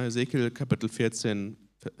 Schaut euch mal Ezekiel Kapitel 14,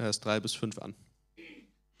 Vers 3 bis 5 an.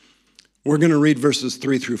 We're going to read verses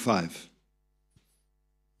 3 through 5.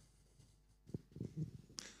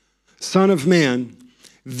 Son of man,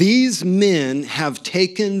 these men have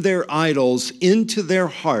taken their idols into their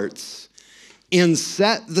hearts and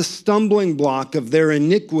set the stumbling block of their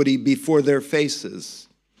iniquity before their faces.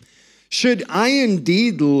 Should I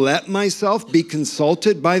indeed let myself be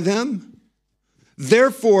consulted by them?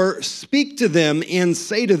 Therefore, speak to them and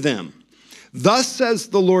say to them, Thus says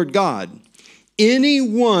the Lord God, any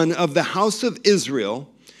one of the house of Israel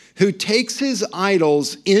who takes his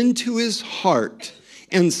idols into his heart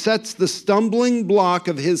and sets the stumbling block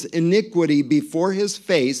of his iniquity before his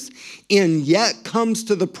face, and yet comes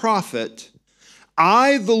to the prophet,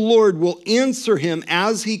 I, the Lord, will answer him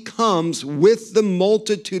as he comes with the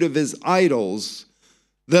multitude of his idols,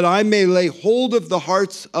 that I may lay hold of the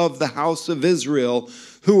hearts of the house of Israel,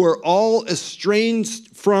 who are all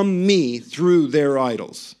estranged from me through their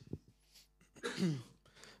idols.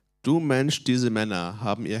 Du Mensch, diese Männer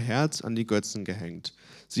haben ihr Herz an die Götzen gehängt.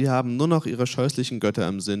 Sie haben nur noch ihre scheußlichen Götter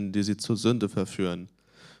im Sinn, die sie zur Sünde verführen.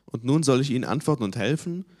 Und nun soll ich ihnen antworten und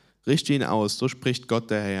helfen? Richte ihn aus, so spricht Gott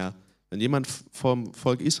der Herr. Wenn jemand vom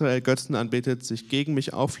Volk Israel Götzen anbetet, sich gegen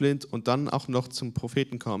mich auflehnt und dann auch noch zum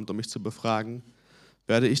Propheten kommt, um mich zu befragen,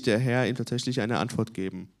 werde ich der Herr ihm tatsächlich eine Antwort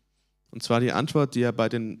geben. Und zwar die Antwort, die er bei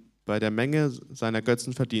der Menge seiner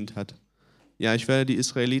Götzen verdient hat. Ja, ich werde die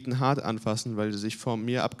Israeliten hart anfassen, weil sie sich von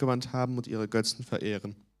mir abgewandt haben und ihre Götzen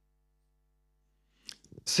verehren.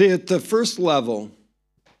 See, at the first level,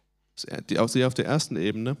 Auf der ersten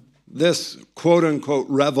Ebene this quote-unquote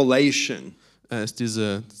revelation ist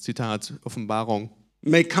diese, Zitat, Offenbarung,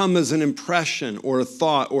 may come as an impression or a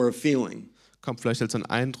thought or a feeling. kommt vielleicht als ein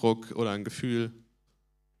Eindruck oder ein Gefühl.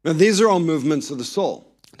 Now, these are all movements of the soul.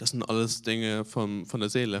 Das sind alles Dinge von der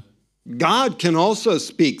Seele. God can also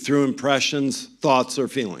speak through impressions, thoughts, or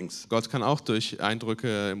feelings. Gott kann auch durch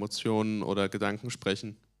Eindrücke, Emotionen oder Gedanken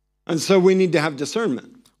sprechen. And so we need to have discernment.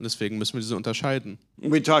 Und deswegen müssen wir diese unterscheiden.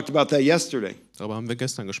 We talked about that yesterday. Darüber haben wir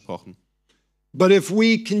gestern gesprochen. But if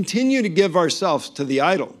we continue to give ourselves to the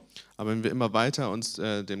idol, Aber wenn wir immer weiter uns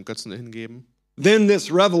dem Götzen hingeben, then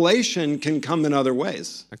this revelation can come in other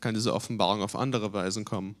ways. dann kann diese Offenbarung auf andere Weisen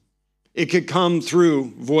kommen. It could come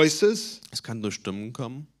through voices, Es kann durch Stimmen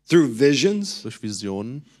kommen, through visions. durch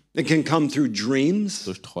Visionen, It can come through dreams.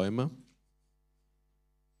 durch Träume.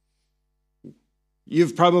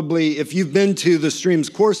 You've probably, if you've been to the Streams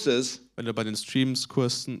courses, Wenn du bei den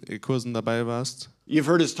Kursen dabei warst, you've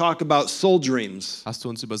heard us talk about soul dreams. hast du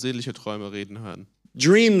uns über seelische Träume reden hören.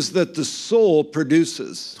 Dreams that the soul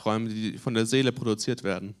produces. Träume, die von der Seele produziert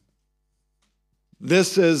werden.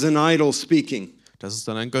 This is an idol speaking Das ist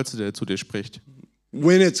dann ein Götze, der zu dir spricht,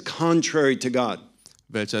 when it's contrary to God.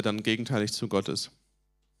 welcher dann gegenteilig zu Gott ist.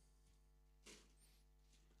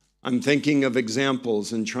 I'm thinking of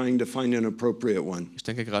examples and trying to find an appropriate one. Ich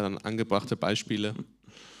denke gerade an angebrachte Beispiele.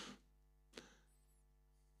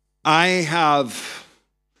 I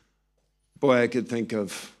could think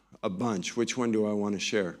of a bunch. Which one do I want to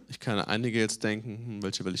share? Ich kann an einige jetzt denken,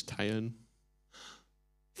 welche will ich teilen?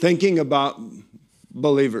 thinking about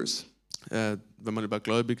believers. Wenn man über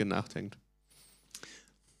Gläubige nachdenkt.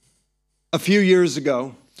 A few years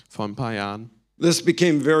ago, Vor ein paar Jahren this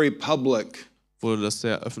became very public. wurde das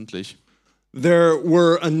sehr öffentlich. There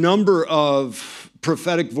were a number of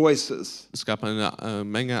prophetic voices Es gab eine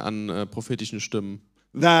Menge an prophetischen Stimmen,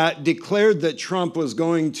 that declared that Trump was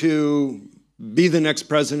going to be the next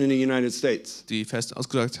president of the United States. die fest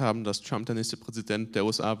ausgesagt haben, dass Trump der nächste Präsident der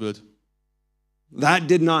USA wird. That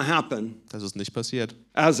did not happen Das ist nicht passiert,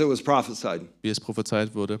 as it was prophesied. wie es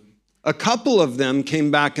prophezeit wurde. A couple of them came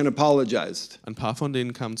back and apologized. Ein paar von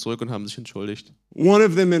denen kamen zurück und haben sich entschuldigt. One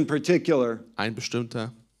of them in particular Ein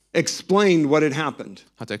bestimmter explained what had happened.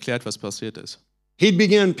 hat erklärt, was passiert ist. He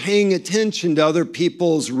began paying attention to other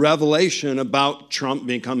people's revelation about Trump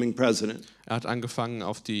becoming president. Er hat angefangen,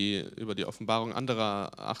 über die Offenbarung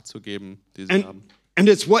anderer Acht zu geben, die sie haben. And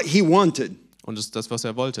it's what he wanted. Und es ist das, was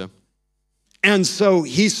er wollte. And so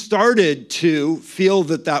he started to feel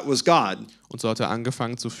that that was God. Und so hat er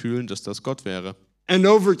angefangen zu fühlen, dass das Gott wäre. And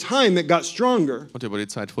over time it got stronger. Und über die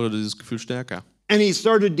Zeit wurde dieses Gefühl stärker. And he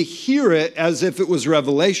started to hear it as if it was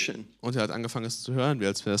revelation. Und er hat angefangen, es zu hören, wie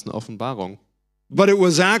als wäre es eine Offenbarung. But it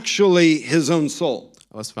was actually his own soul.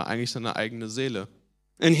 Aber es war eigentlich seine eigene Seele.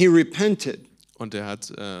 And he repented Und er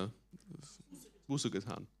hat Buße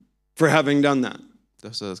getan, for having done that.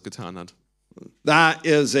 dass er das getan hat. That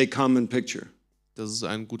is a common picture. Das ist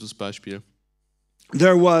ein gutes Beispiel.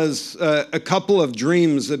 There was a couple of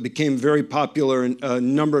dreams that became very popular a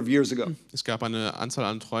number of years ago. Es gab eine Anzahl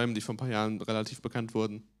an Träumen, die vor ein paar Jahren relativ bekannt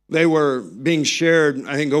wurden. They were being shared,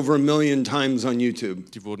 I think, over 1 million times on YouTube.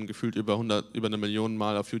 Die wurden gefühlt über 1 Million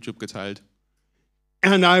Mal auf YouTube geteilt.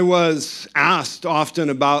 And I was asked often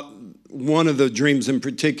about one of the dreams in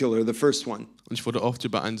particular, the first one. Und ich wurde oft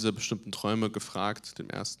über einen dieser bestimmten Träume gefragt, den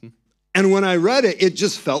ersten. And when I read it, it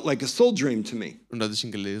just felt like a soul dream to me. Und als ich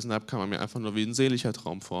ihn gelesen habe, kam er mir einfach nur wie ein seelischer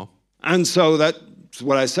Traum vor. And so that's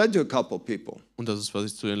what I said to a couple of people. Und das ist, was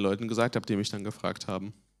ich zu den Leuten gesagt habe, die mich dann gefragt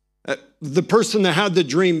haben. The person that had the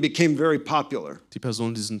dream became very popular. Die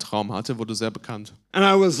Person, die diesen Traum hatte, wurde sehr bekannt. And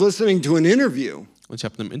I was listening to an interview. Und ich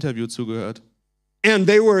habe einem Interview zugehört. And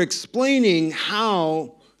they were explaining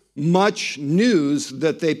how much news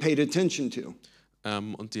that they paid attention to.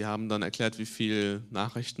 Und die haben dann erklärt, wie viel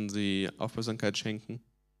Nachrichten sie Aufmerksamkeit schenken.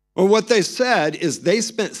 Well, what they said is they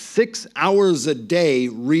spent 6 hours a day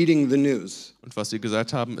reading the news. Und was sie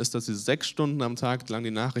gesagt haben, ist, dass sie 6 Stunden am Tag lang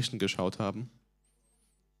die Nachrichten geschaut haben.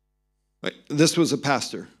 This was a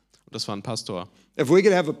pastor. Und das war ein Pastor. If we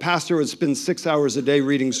could have a pastor who would spend 6 hours a day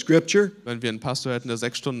reading scripture, Wenn wir einen Pastor hätten, der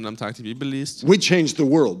 6 Stunden am Tag die Bibel liest, we'd change the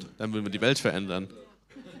world. dann würden wir die Welt verändern.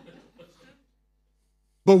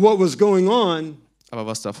 But what was going on Aber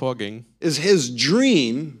was davor ging, is his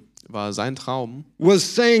dream war sein Traum, was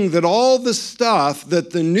saying that all the stuff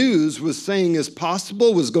that the news was saying is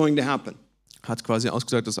possible was going to happen. hat quasi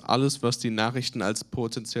ausgesagt, dass alles, was die Nachrichten als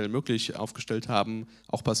potenziell möglich aufgestellt haben,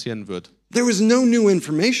 auch passieren wird. There was no new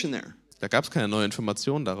information there. Da gab es keine neue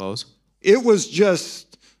Information daraus. It was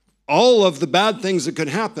just all of the bad things that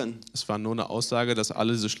could happen. Es war nur eine Aussage, dass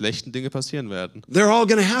alle diese schlechten Dinge passieren werden. They're all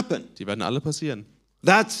going to happen. Die werden alle passieren.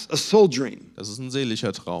 That's a soul dream. Das ist ein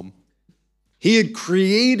seelischer Traum. He had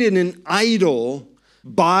created an idol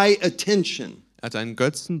by attention. Er hat einen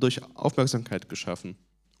Götzen durch Aufmerksamkeit geschaffen.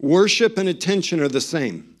 Worship and attention are the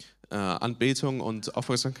same. Anbetung und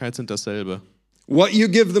Aufmerksamkeit sind dasselbe. What you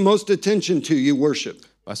give the most attention to, you worship.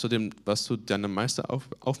 Was du deiner meiste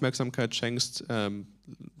Aufmerksamkeit schenkst,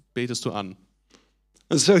 betest du an.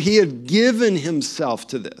 And so he had given himself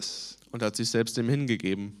to this. Und er hat sich selbst dem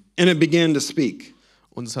hingegeben. And it began to speak.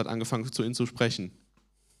 Und es hat angefangen, zu ihm zu sprechen.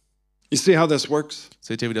 You see how this works?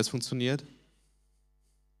 Seht ihr, wie das funktioniert?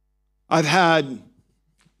 I've had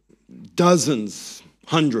dozens,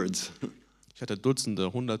 hundreds Ich hatte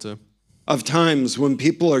Dutzende, Hunderte of times when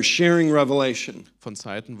people are sharing revelation, von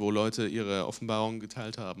Zeiten, wo Leute ihre Offenbarungen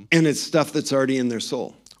geteilt haben. and it's stuff that's already in their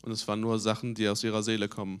soul. Und es waren nur Sachen, die aus ihrer Seele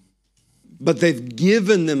kommen. But they've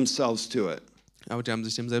given themselves to it, Aber die haben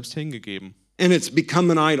sich dem selbst hingegeben. and it's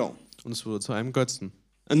become an idol. Und es wurde zu einem Götzen.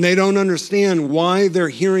 And they don't understand why they're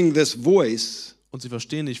hearing this voice Und sie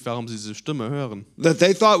verstehen nicht, warum sie diese Stimme hören. that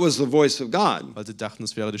they thought was the voice of God, Weil sie dachten,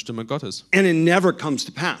 es wäre die Stimme Gottes. and it never comes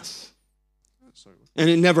to pass. And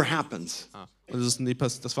it never happens Und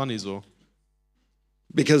das war nie so,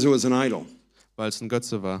 because it was an idol. weil es ein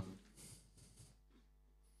Götze war.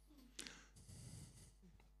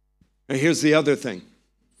 And here's the other thing.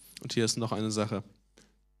 Und hier ist noch eine Sache.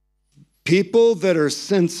 People that are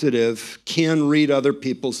sensitive can read other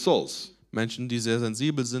people's souls. Menschen, die sehr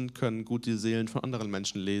sensibel sind, können gut die Seelen von anderen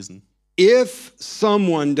Menschen lesen. If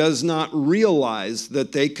someone does not realize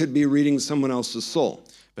that they could be reading someone else's soul,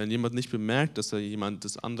 Wenn jemand nicht bemerkt, dass er jemand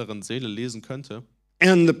des anderen Seele lesen könnte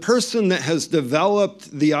and the person that has developed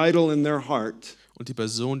the idol in their heart und die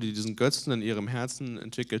Person, die diesen Götzen in ihrem Herzen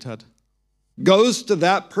entwickelt hat, goes to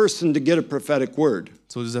that person to get a prophetic word,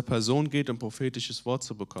 zu dieser Person geht, um prophetisches Wort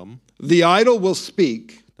zu bekommen, the idol will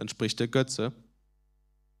speak, dann spricht der Götze.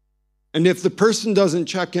 and if the person doesn't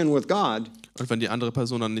check in with God, Und wenn die andere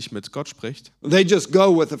Person dann nicht mit Gott spricht, they just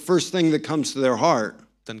go with the first thing that comes to their heart.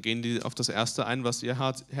 dann gehen die auf das Erste ein, was ihr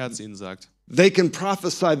Herz ihnen sagt. They can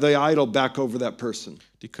prophesy the idol back over that person.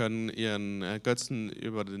 Die können ihren Götzen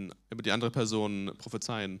über die andere Person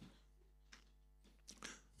prophezeien.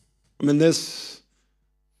 I mean, this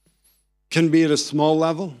can be at a small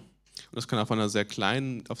level, Und das kann auf einer sehr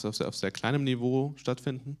kleinen, auf sehr kleinem Niveau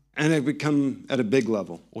stattfinden and it become at a big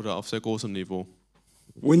level. oder auf sehr großem Niveau.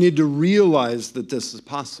 We need to realize that this is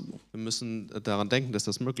possible. Wir müssen daran denken, dass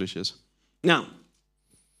das möglich ist. Now,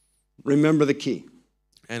 remember the key.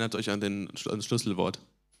 Erinnert euch an das Schlüsselwort.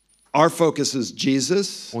 Our focus is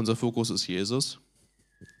Jesus, Unser Fokus ist Jesus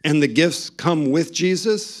and the gifts come with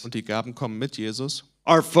Jesus. und die Gaben kommen mit Jesus.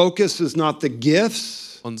 Our focus is not the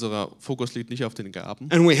gifts, Unser Fokus liegt nicht auf den Gaben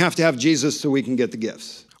and we have to have Jesus so we can get the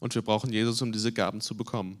gifts. und wir brauchen Jesus, um diese Gaben zu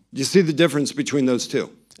bekommen. Do you see the difference between those two?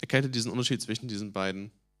 Erkennt ihr diesen Unterschied zwischen diesen beiden?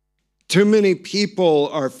 Too many people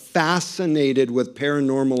are fascinated with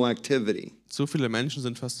paranormal activity. Zu viele Menschen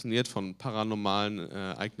sind fasziniert von paranormalen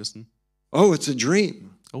Ereignissen. Oh, it's a dream.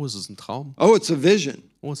 Oh, es ist ein Traum. Oh, it's a vision.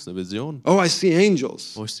 Oh, es ist eine Vision. Oh, I see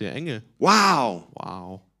angels. Oh, ich sehe Engel. Wow.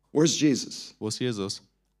 Wow. Where's Jesus? Wo ist Jesus?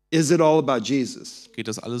 Is it all about Jesus? Geht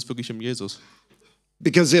das alles wirklich um Jesus?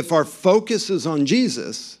 Because if our focus is on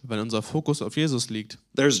Jesus, Wenn unser Fokus auf Jesus liegt,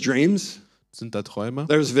 there's dreams, sind da Träume,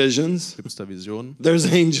 there's visions, gibt es da Visionen, there's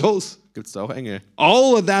angels. gibt es da auch Engel.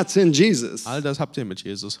 All of that's in Jesus. All das habt ihr mit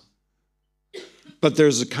Jesus. But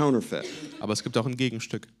there's a counterfeit. Aber es gibt auch ein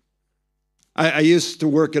Gegenstück. I used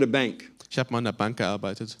to work at a bank, Ich habe mal in der Bank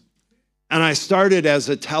gearbeitet. and I started as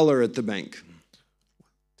a teller at the bank.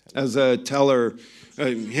 As a teller,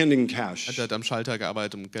 handing cash. Er hat am Schalter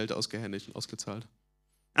gearbeitet und Geld ausgehändigt und ausgezahlt.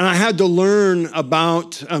 And I had to learn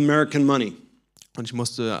about American money Und ich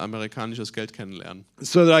musste amerikanisches Geld kennenlernen.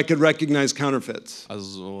 so that I could recognize counterfeits. Also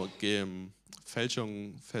so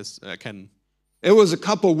Fälschungen erkennen. It was a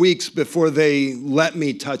couple weeks before they let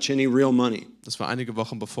me touch any real money. Das war einige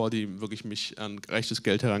Wochen, bevor die wirklich mich an echtes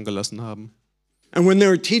Geld herangelassen haben. And when they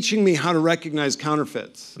were teaching me how to recognize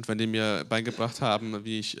counterfeits, Und wenn die mir beigebracht haben,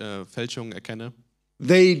 wie ich Fälschungen erkenne,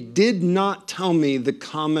 they did not tell me the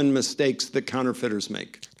common mistakes that counterfeiters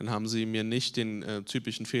make. dann haben sie mir nicht den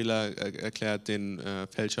typischen Fehler erklärt, den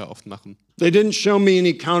Fälscher oft machen. They didn't show me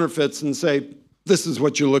any counterfeits and say, this is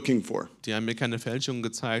what you're looking for. Die haben mir keine Fälschungen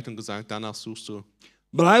gezeigt und gesagt, danach suchst du.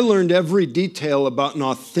 But I learned every detail about an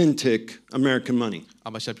authentic American money.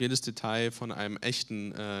 Aber ich habe jedes Detail von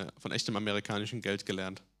echtem amerikanischen Geld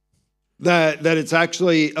gelernt. That it's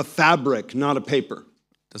actually a fabric, not a paper.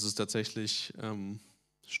 Das ist tatsächlich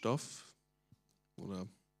Stoff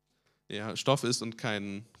Stoff ist und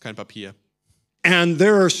kein Papier. And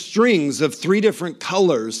there are strings of 3 different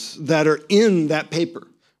colors that are in that paper.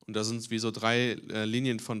 Und da sind wie so 3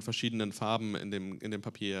 Linien von verschiedenen Farben in dem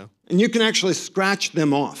Papier. And you can actually scratch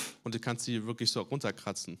them off. Und du kannst sie wirklich so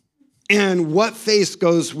runterkratzen. And what face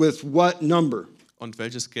goes with what number? Und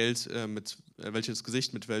welches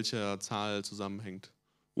Gesicht mit welcher Zahl zusammenhängt.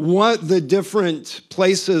 What the different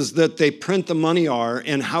places that they print the money are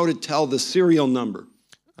and how to tell the serial number.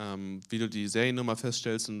 Wie du die Seriennummer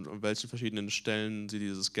feststellst und an welchen verschiedenen Stellen sie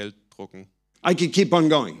dieses Geld drucken. I could keep on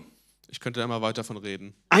going. Ich könnte immer weiter davon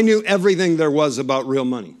reden. I knew everything there was about real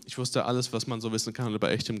money. Ich wusste alles, was man so wissen kann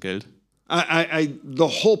über echtem Geld. The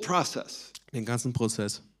whole process. Den ganzen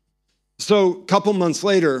Prozess. So a couple months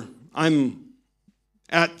later, I'm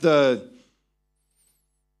at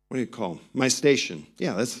my station.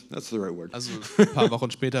 Yeah, that's the right word. Also ein paar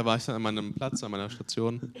Wochen später war ich dann an meinem Platz, an meiner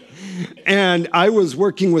Station. And I was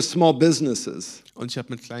working with small businesses. Und ich habe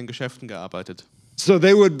mit kleinen Geschäften gearbeitet. So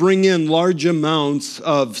they would bring in large amounts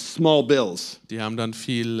of small bills. Die haben dann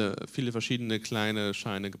viele verschiedene kleine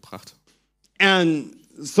Scheine gebracht. And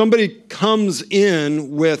somebody comes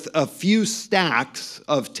in with a few stacks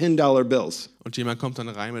of $10 bills. Und jemand kommt dann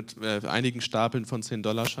rein mit einigen Stapeln von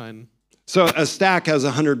 10-Dollar-Scheinen. So a stack has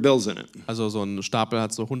 100 bills in it. Also so ein Stapel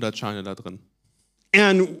hat so 100 Scheine da drin.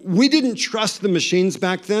 And we didn't trust the machines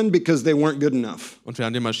back then because they weren't good enough. Und wir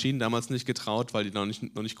haben den Maschinen damals nicht getraut, weil die noch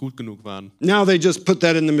nicht gut genug waren. Now they just put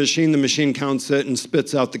that in the machine counts it and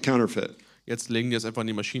spits out the counterfeit. Jetzt legen die es einfach in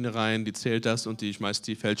die Maschine rein, die zählt das und die schmeißt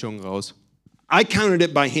die Fälschungen raus. I counted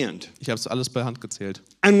it by hand. Ich habe es alles bei Hand gezählt.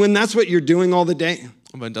 And when that's what you're doing all the day,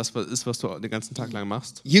 Und wenn das was ist, was du den ganzen Tag lang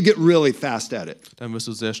machst, you get really fast at it. dann wirst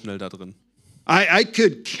du sehr schnell da drin. I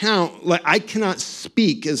could count, like I cannot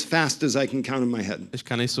speak as fast as I can count in my head. Ich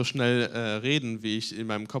kann nicht so schnell reden, wie ich in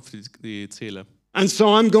meinem Kopf die zähle. And so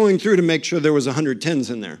I'm going through to make sure there was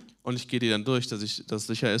 110s in there. Und ich gehe die dann durch, dass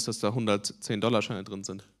sicher ist, dass da $110-Scheine drin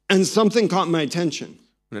sind. And something caught my attention.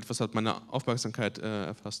 Und etwas hat meine Aufmerksamkeit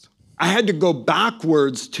erfasst. I had to go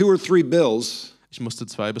backwards 2 or 3 bills Ich musste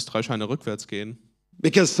 2 bis 3 Scheine rückwärts gehen,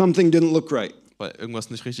 because something didn't look right. weil irgendwas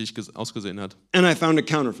nicht richtig ausgesehen hat. And I found a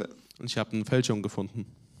counterfeit. Und ich habe eine Fälschung gefunden.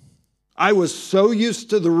 I was so used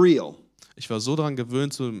to the real Ich war so daran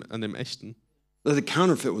gewöhnt an dem Echten, that the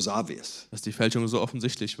counterfeit was obvious. dass die Fälschung so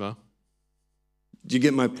offensichtlich war. Do you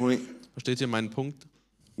get my point? Versteht ihr meinen Punkt?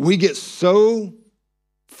 We get so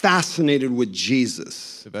fascinated with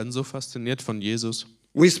Jesus. Wir werden so fasziniert von Jesus.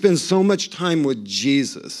 We spend so much time with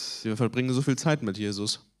Jesus. Wir verbringen so viel Zeit mit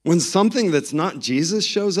Jesus. When something that's not Jesus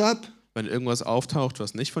shows up, Wenn irgendwas auftaucht,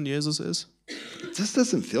 was nicht von Jesus ist, it just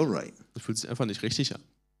doesn't feel right. das fühlt sich einfach nicht richtig an.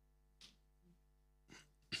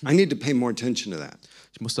 I need to pay more attention to that.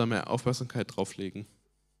 Ich muss da mehr Aufmerksamkeit drauf legen.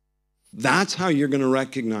 That's how you're going to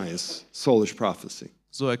recognize soulish prophecy.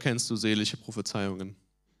 So erkennst du seelische Prophezeiungen.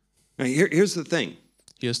 Now, here's the thing.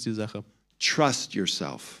 Hier ist die Sache. Trust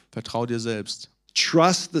yourself. Vertrau dir selbst.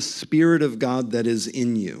 Trust the Spirit of God that is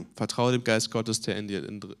in you. Vertraue dem Geist Gottes, der in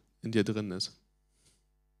dir drin ist.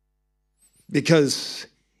 Because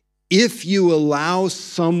if you allow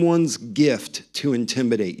someone's gift to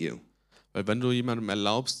intimidate you, Weil wenn du jemandem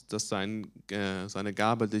erlaubst, dass seine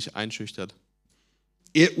Gabe dich einschüchtert,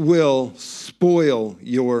 it will spoil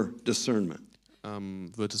your discernment.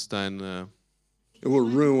 wird es deine It will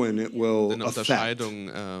ruin, it will affect.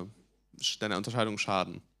 deiner Unterscheidung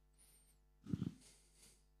schaden.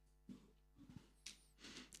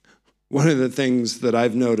 One of the things that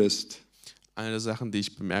I've noticed Eine der Sachen, die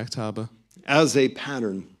ich bemerkt habe, as a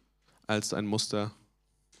pattern, als ein Muster,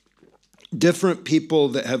 different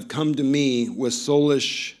people that have come to me with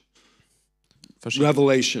soulish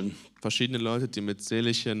revelation, verschiedene Leute, die mit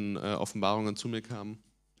seelischen Offenbarungen zu mir kamen,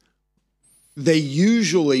 they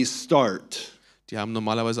usually start die haben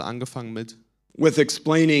normalerweise angefangen with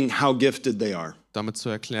explaining how gifted they are damit zu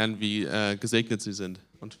erklären, wie gesegnet sie sind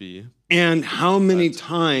und wie how many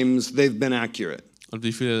times they've been accurate. und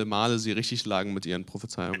wie viele Male sie richtig lagen mit ihren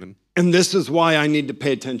Prophezeiungen. And this is why I need to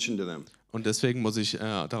pay attention to them. Und deswegen muss ich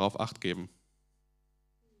darauf Acht geben.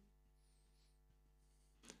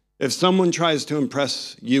 If someone tries to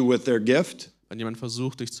impress you with their gift, Wenn jemand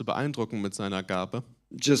versucht, dich zu beeindrucken mit seiner Gabe,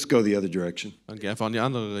 just go the other direction. dann geh einfach in die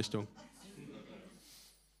andere Richtung.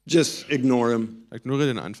 Just ignore them Ignoriere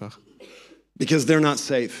den einfach, because they're not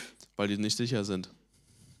safe. weil die nicht sicher sind.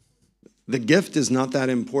 The gift is not that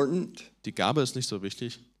important. Die Gabe ist nicht so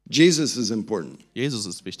wichtig. Jesus is important. Jesus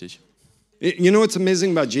ist wichtig. You know what's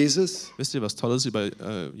amazing about Jesus? Wisst ihr, was Tolles über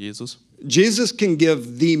Jesus? Jesus can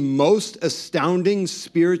give the most astounding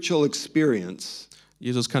spiritual experience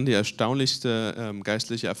Jesus kann die erstaunlichste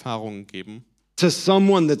geistliche Erfahrung geben to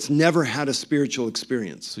someone that's never had a spiritual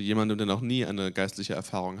experience. zu jemandem, der noch nie eine geistliche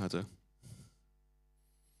Erfahrung hatte.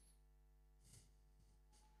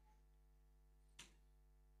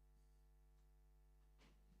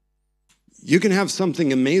 You can have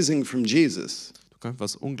something amazing from Jesus Du kannst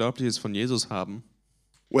was Unglaubliches von Jesus haben,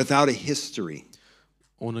 without a history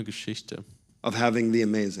ohne Geschichte. of having the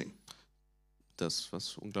amazing. Das,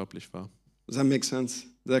 was unglaublich war. Does that make sense?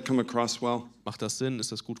 Does that come across well? Macht das Sinn?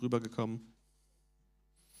 Ist das gut rübergekommen?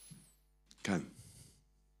 Okay.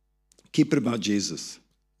 Keep it about Jesus.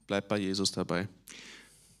 Bleib bei Jesus dabei.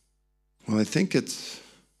 Well, I think it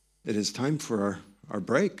is time for our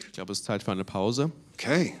break. Ich glaube, es ist Zeit für eine Pause.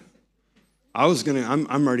 Okay. I'm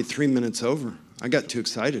already 3 minutes over. I got too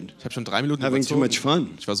excited. Ich habe schon 3 Minuten Having too überzogen. much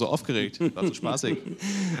fun. Ich war so aufgeregt, war so spaßig.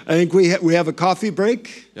 I think we have a coffee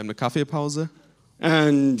break. Wir haben eine Kaffeepause.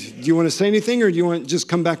 And do you want to say anything or do you want to just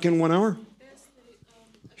come back in 1 hour?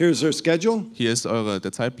 Here's our schedule. Hier ist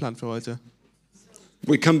der Zeitplan für heute.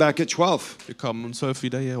 We come back at 12. Wir kommen um 12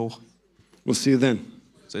 wieder hier hoch. We'll see you then.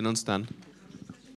 Sehen uns dann.